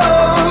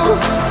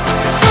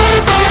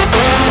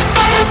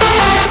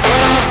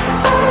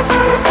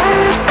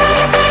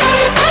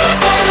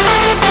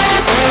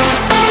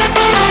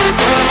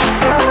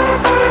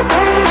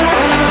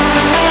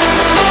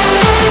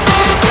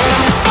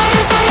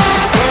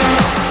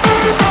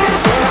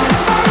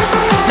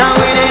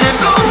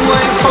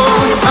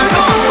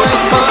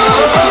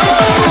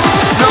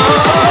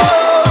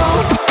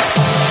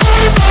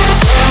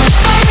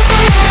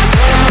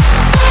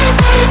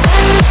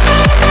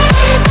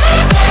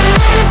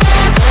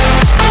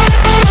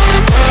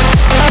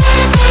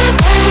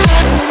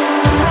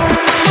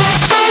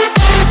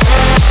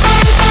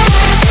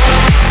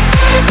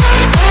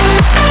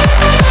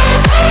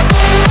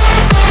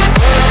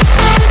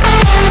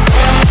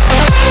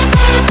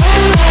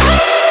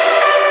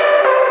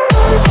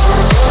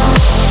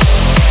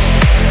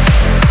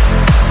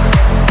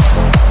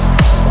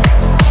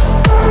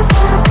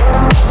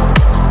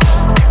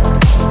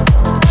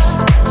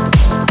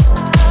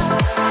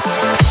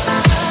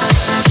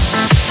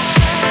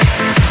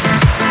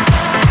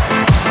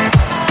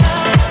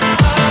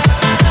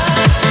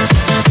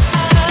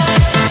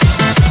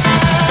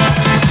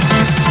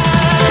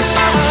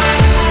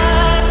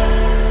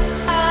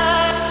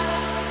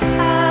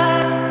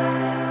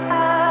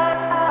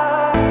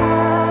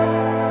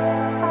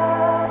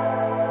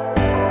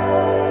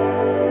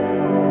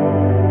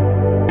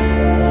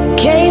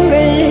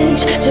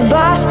 to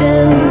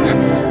Boston,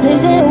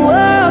 lives in a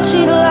world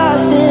she's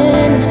lost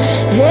in,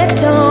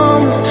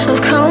 victim of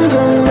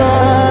compromise.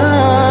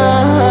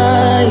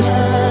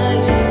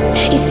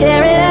 He's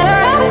staring at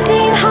her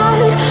Aberdeen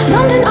heart,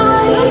 London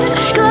eyes,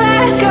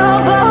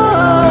 Glasgow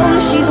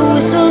bones. She's a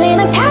whistle in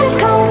the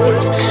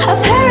catacombs, a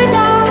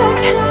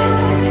paradox.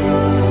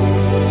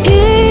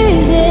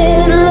 He's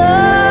in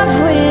love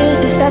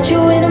with the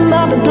statue in a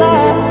marble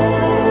block.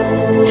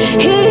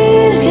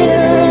 He's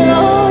in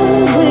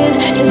love with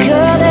the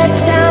girl that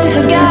time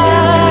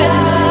forgot.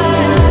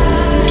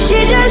 She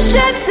just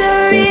shuts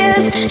her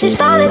ears, she's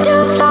falling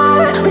too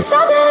far with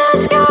something on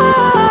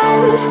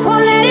scars.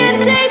 Won't let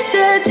it taste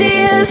her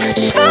tears,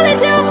 she's falling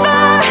too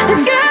far. The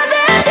girl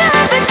that time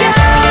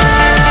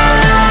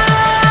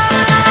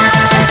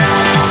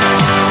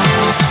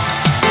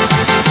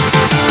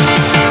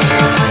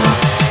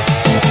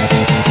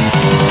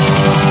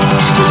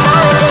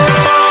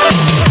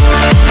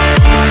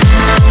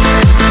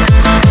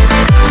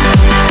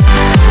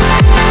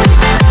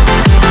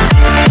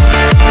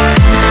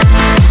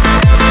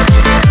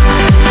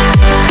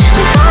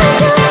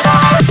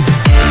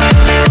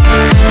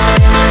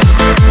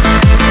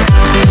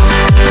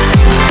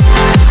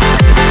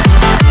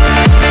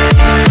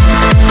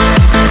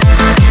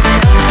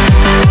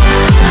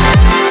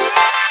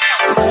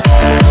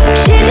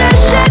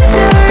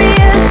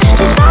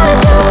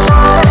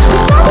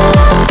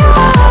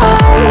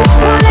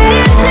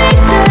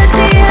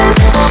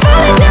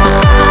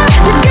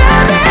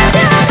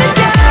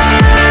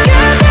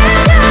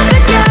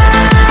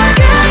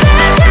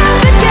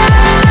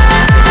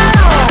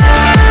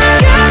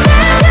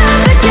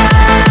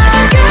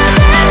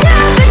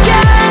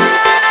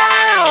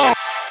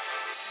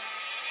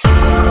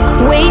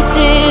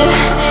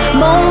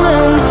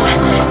moments,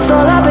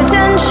 full of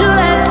potential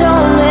at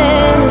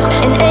torments,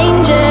 an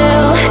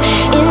angel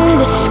in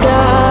disguise.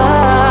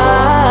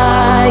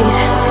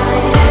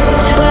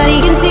 But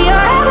he can see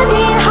your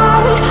Aberdeen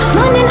heart,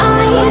 London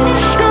eyes,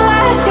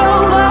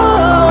 Glasgow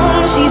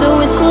bones. She's a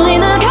whistle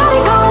in the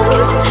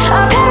catacombs, a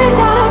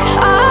paradox.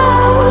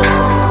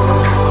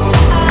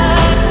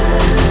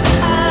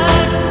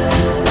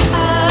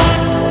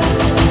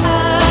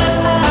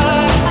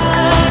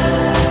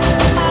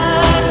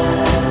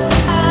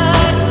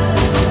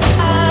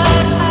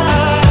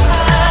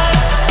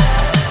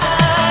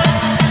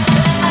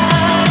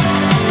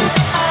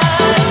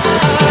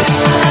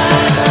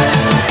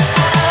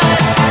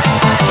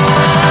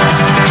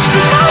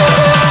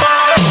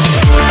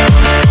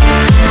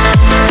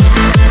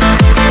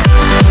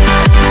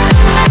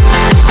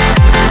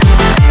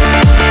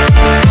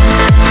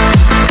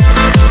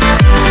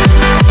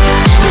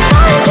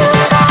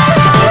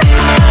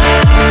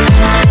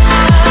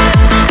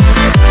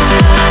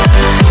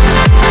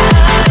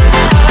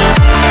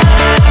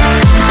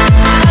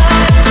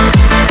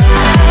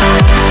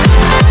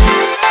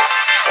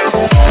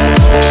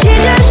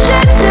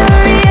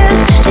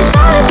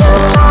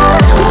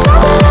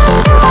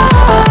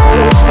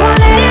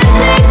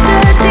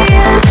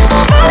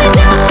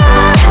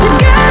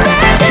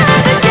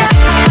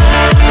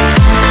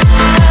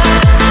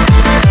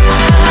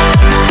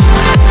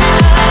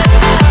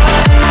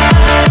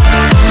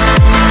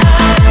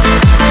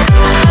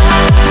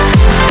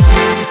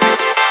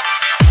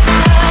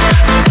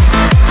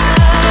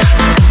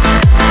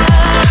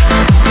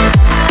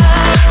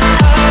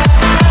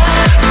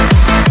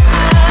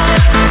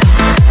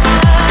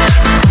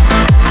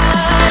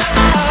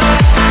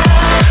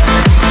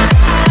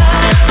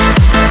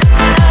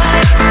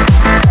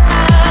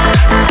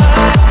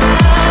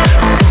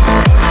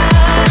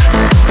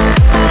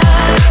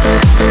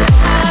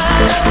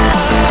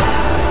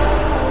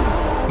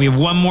 We have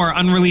one more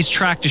unreleased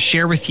track to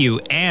share with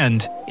you,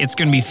 and it's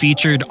going to be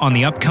featured on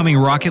the upcoming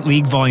Rocket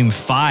League Volume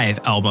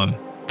 5 album.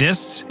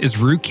 This is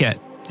Rootkit,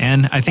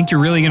 and I think you're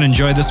really going to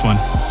enjoy this one.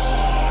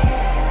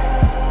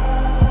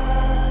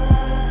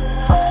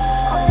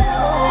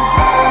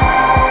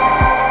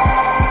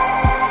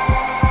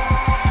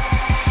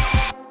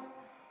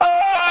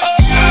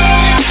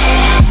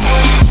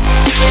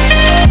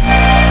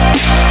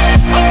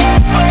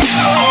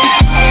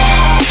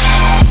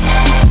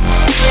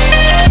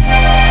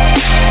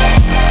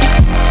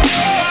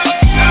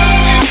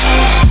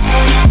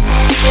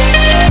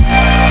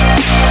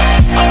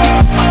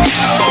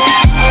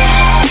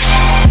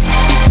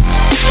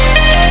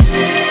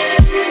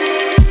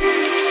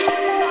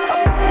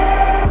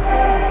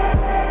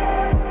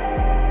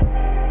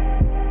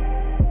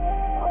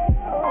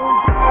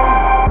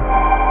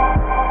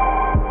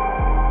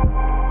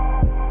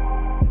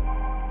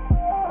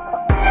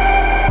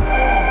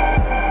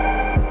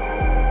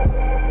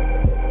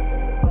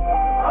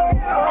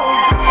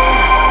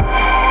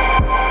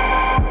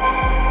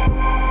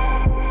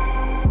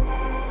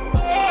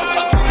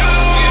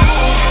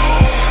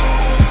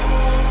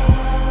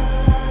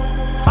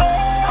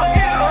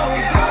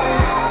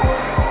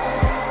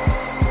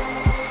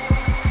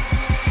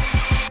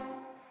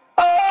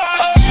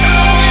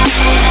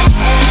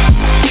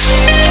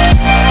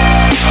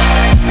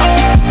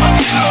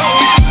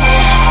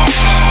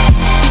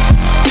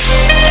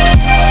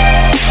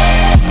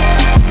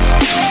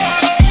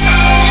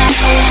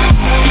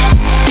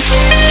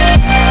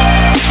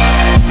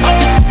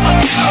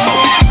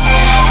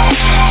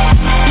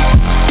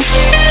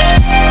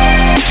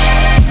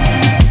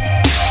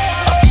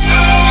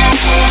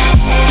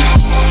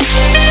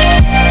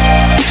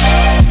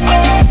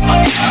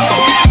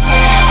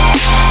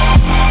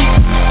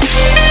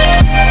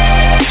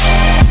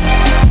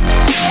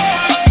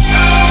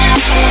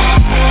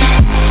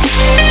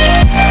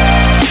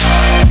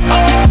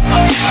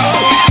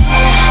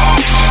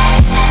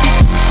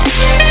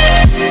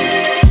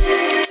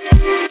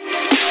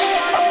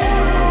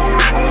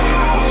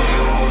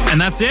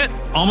 That's it.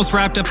 Almost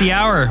wrapped up the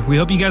hour. We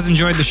hope you guys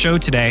enjoyed the show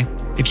today.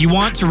 If you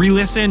want to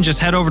re-listen, just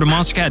head over to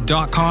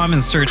monstercat.com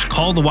and search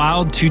Call the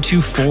Wild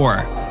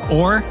 224,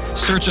 or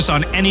search us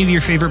on any of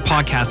your favorite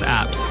podcast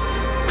apps.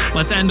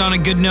 Let's end on a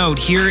good note.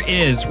 Here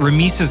is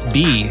Ramesis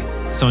B.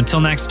 So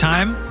until next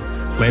time,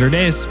 later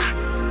days.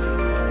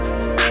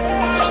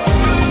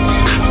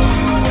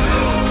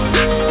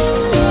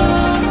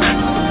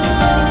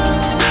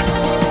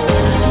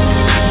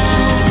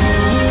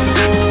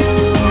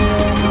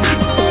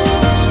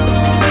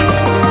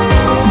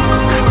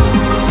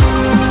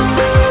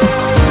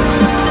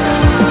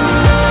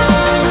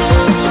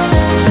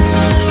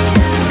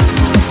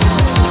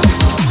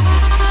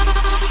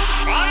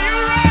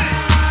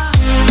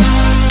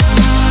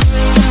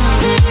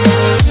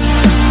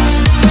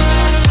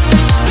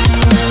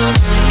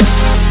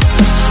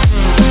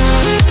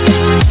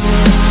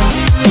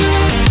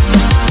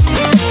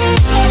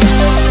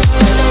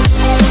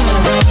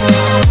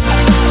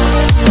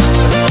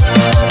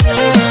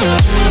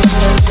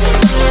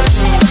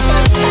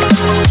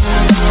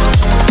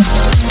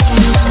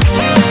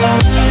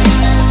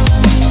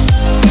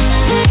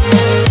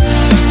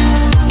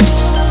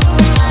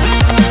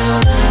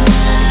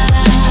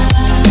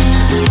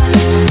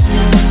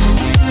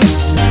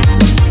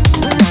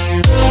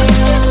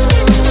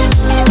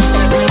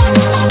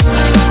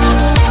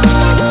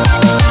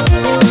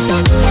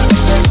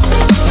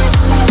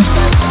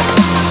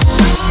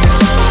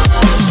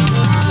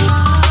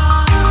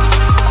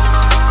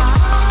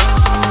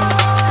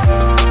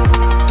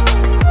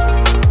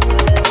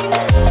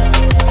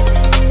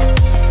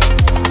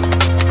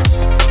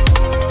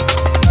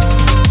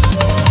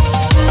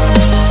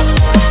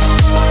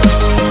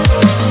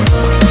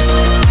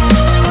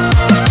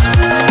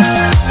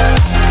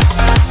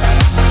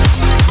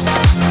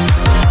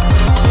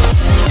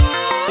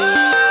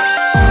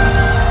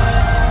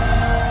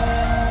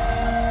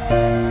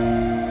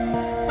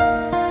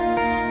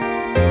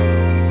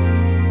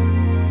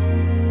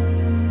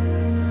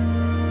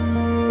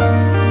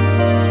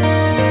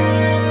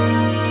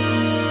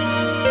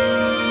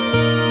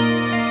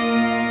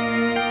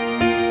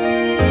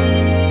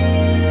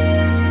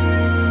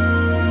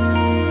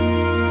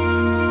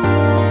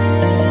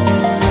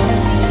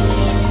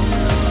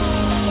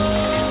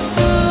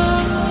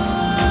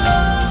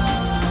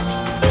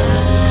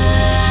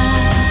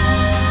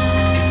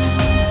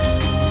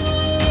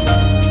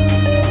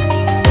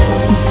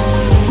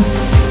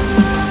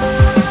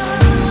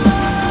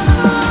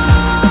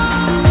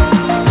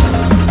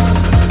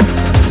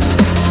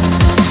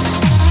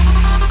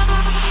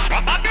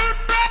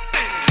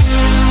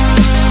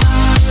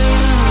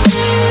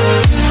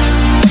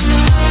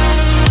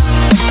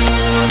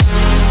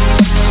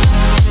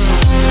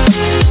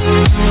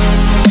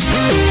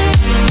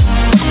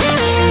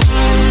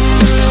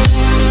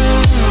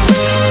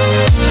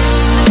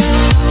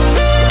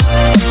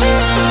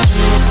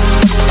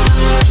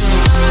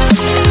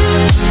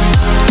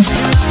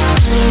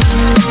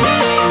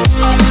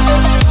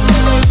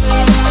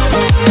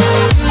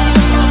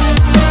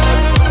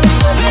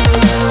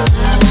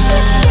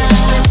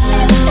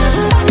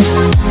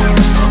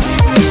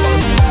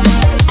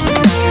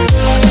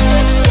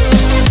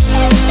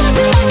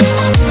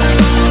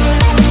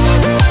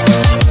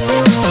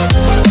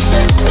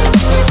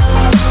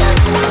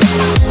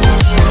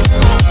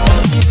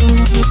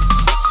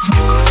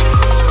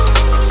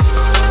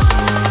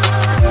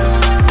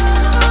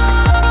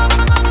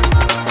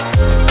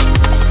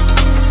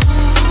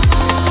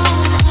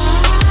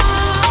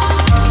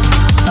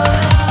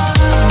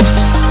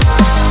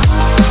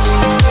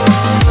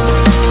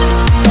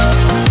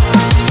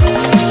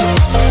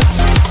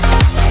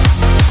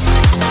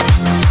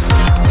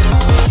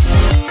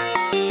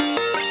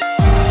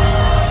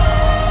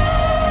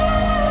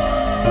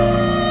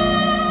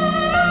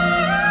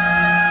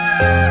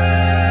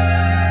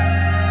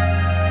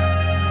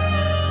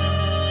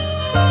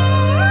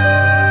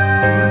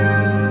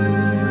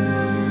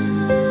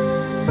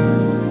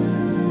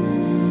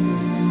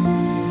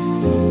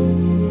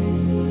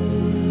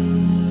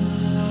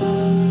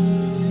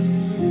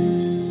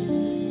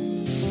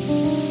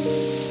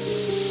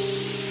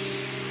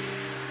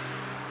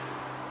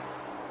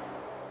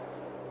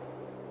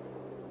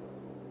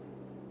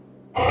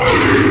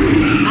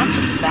 That's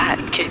a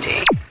bad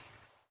kitty.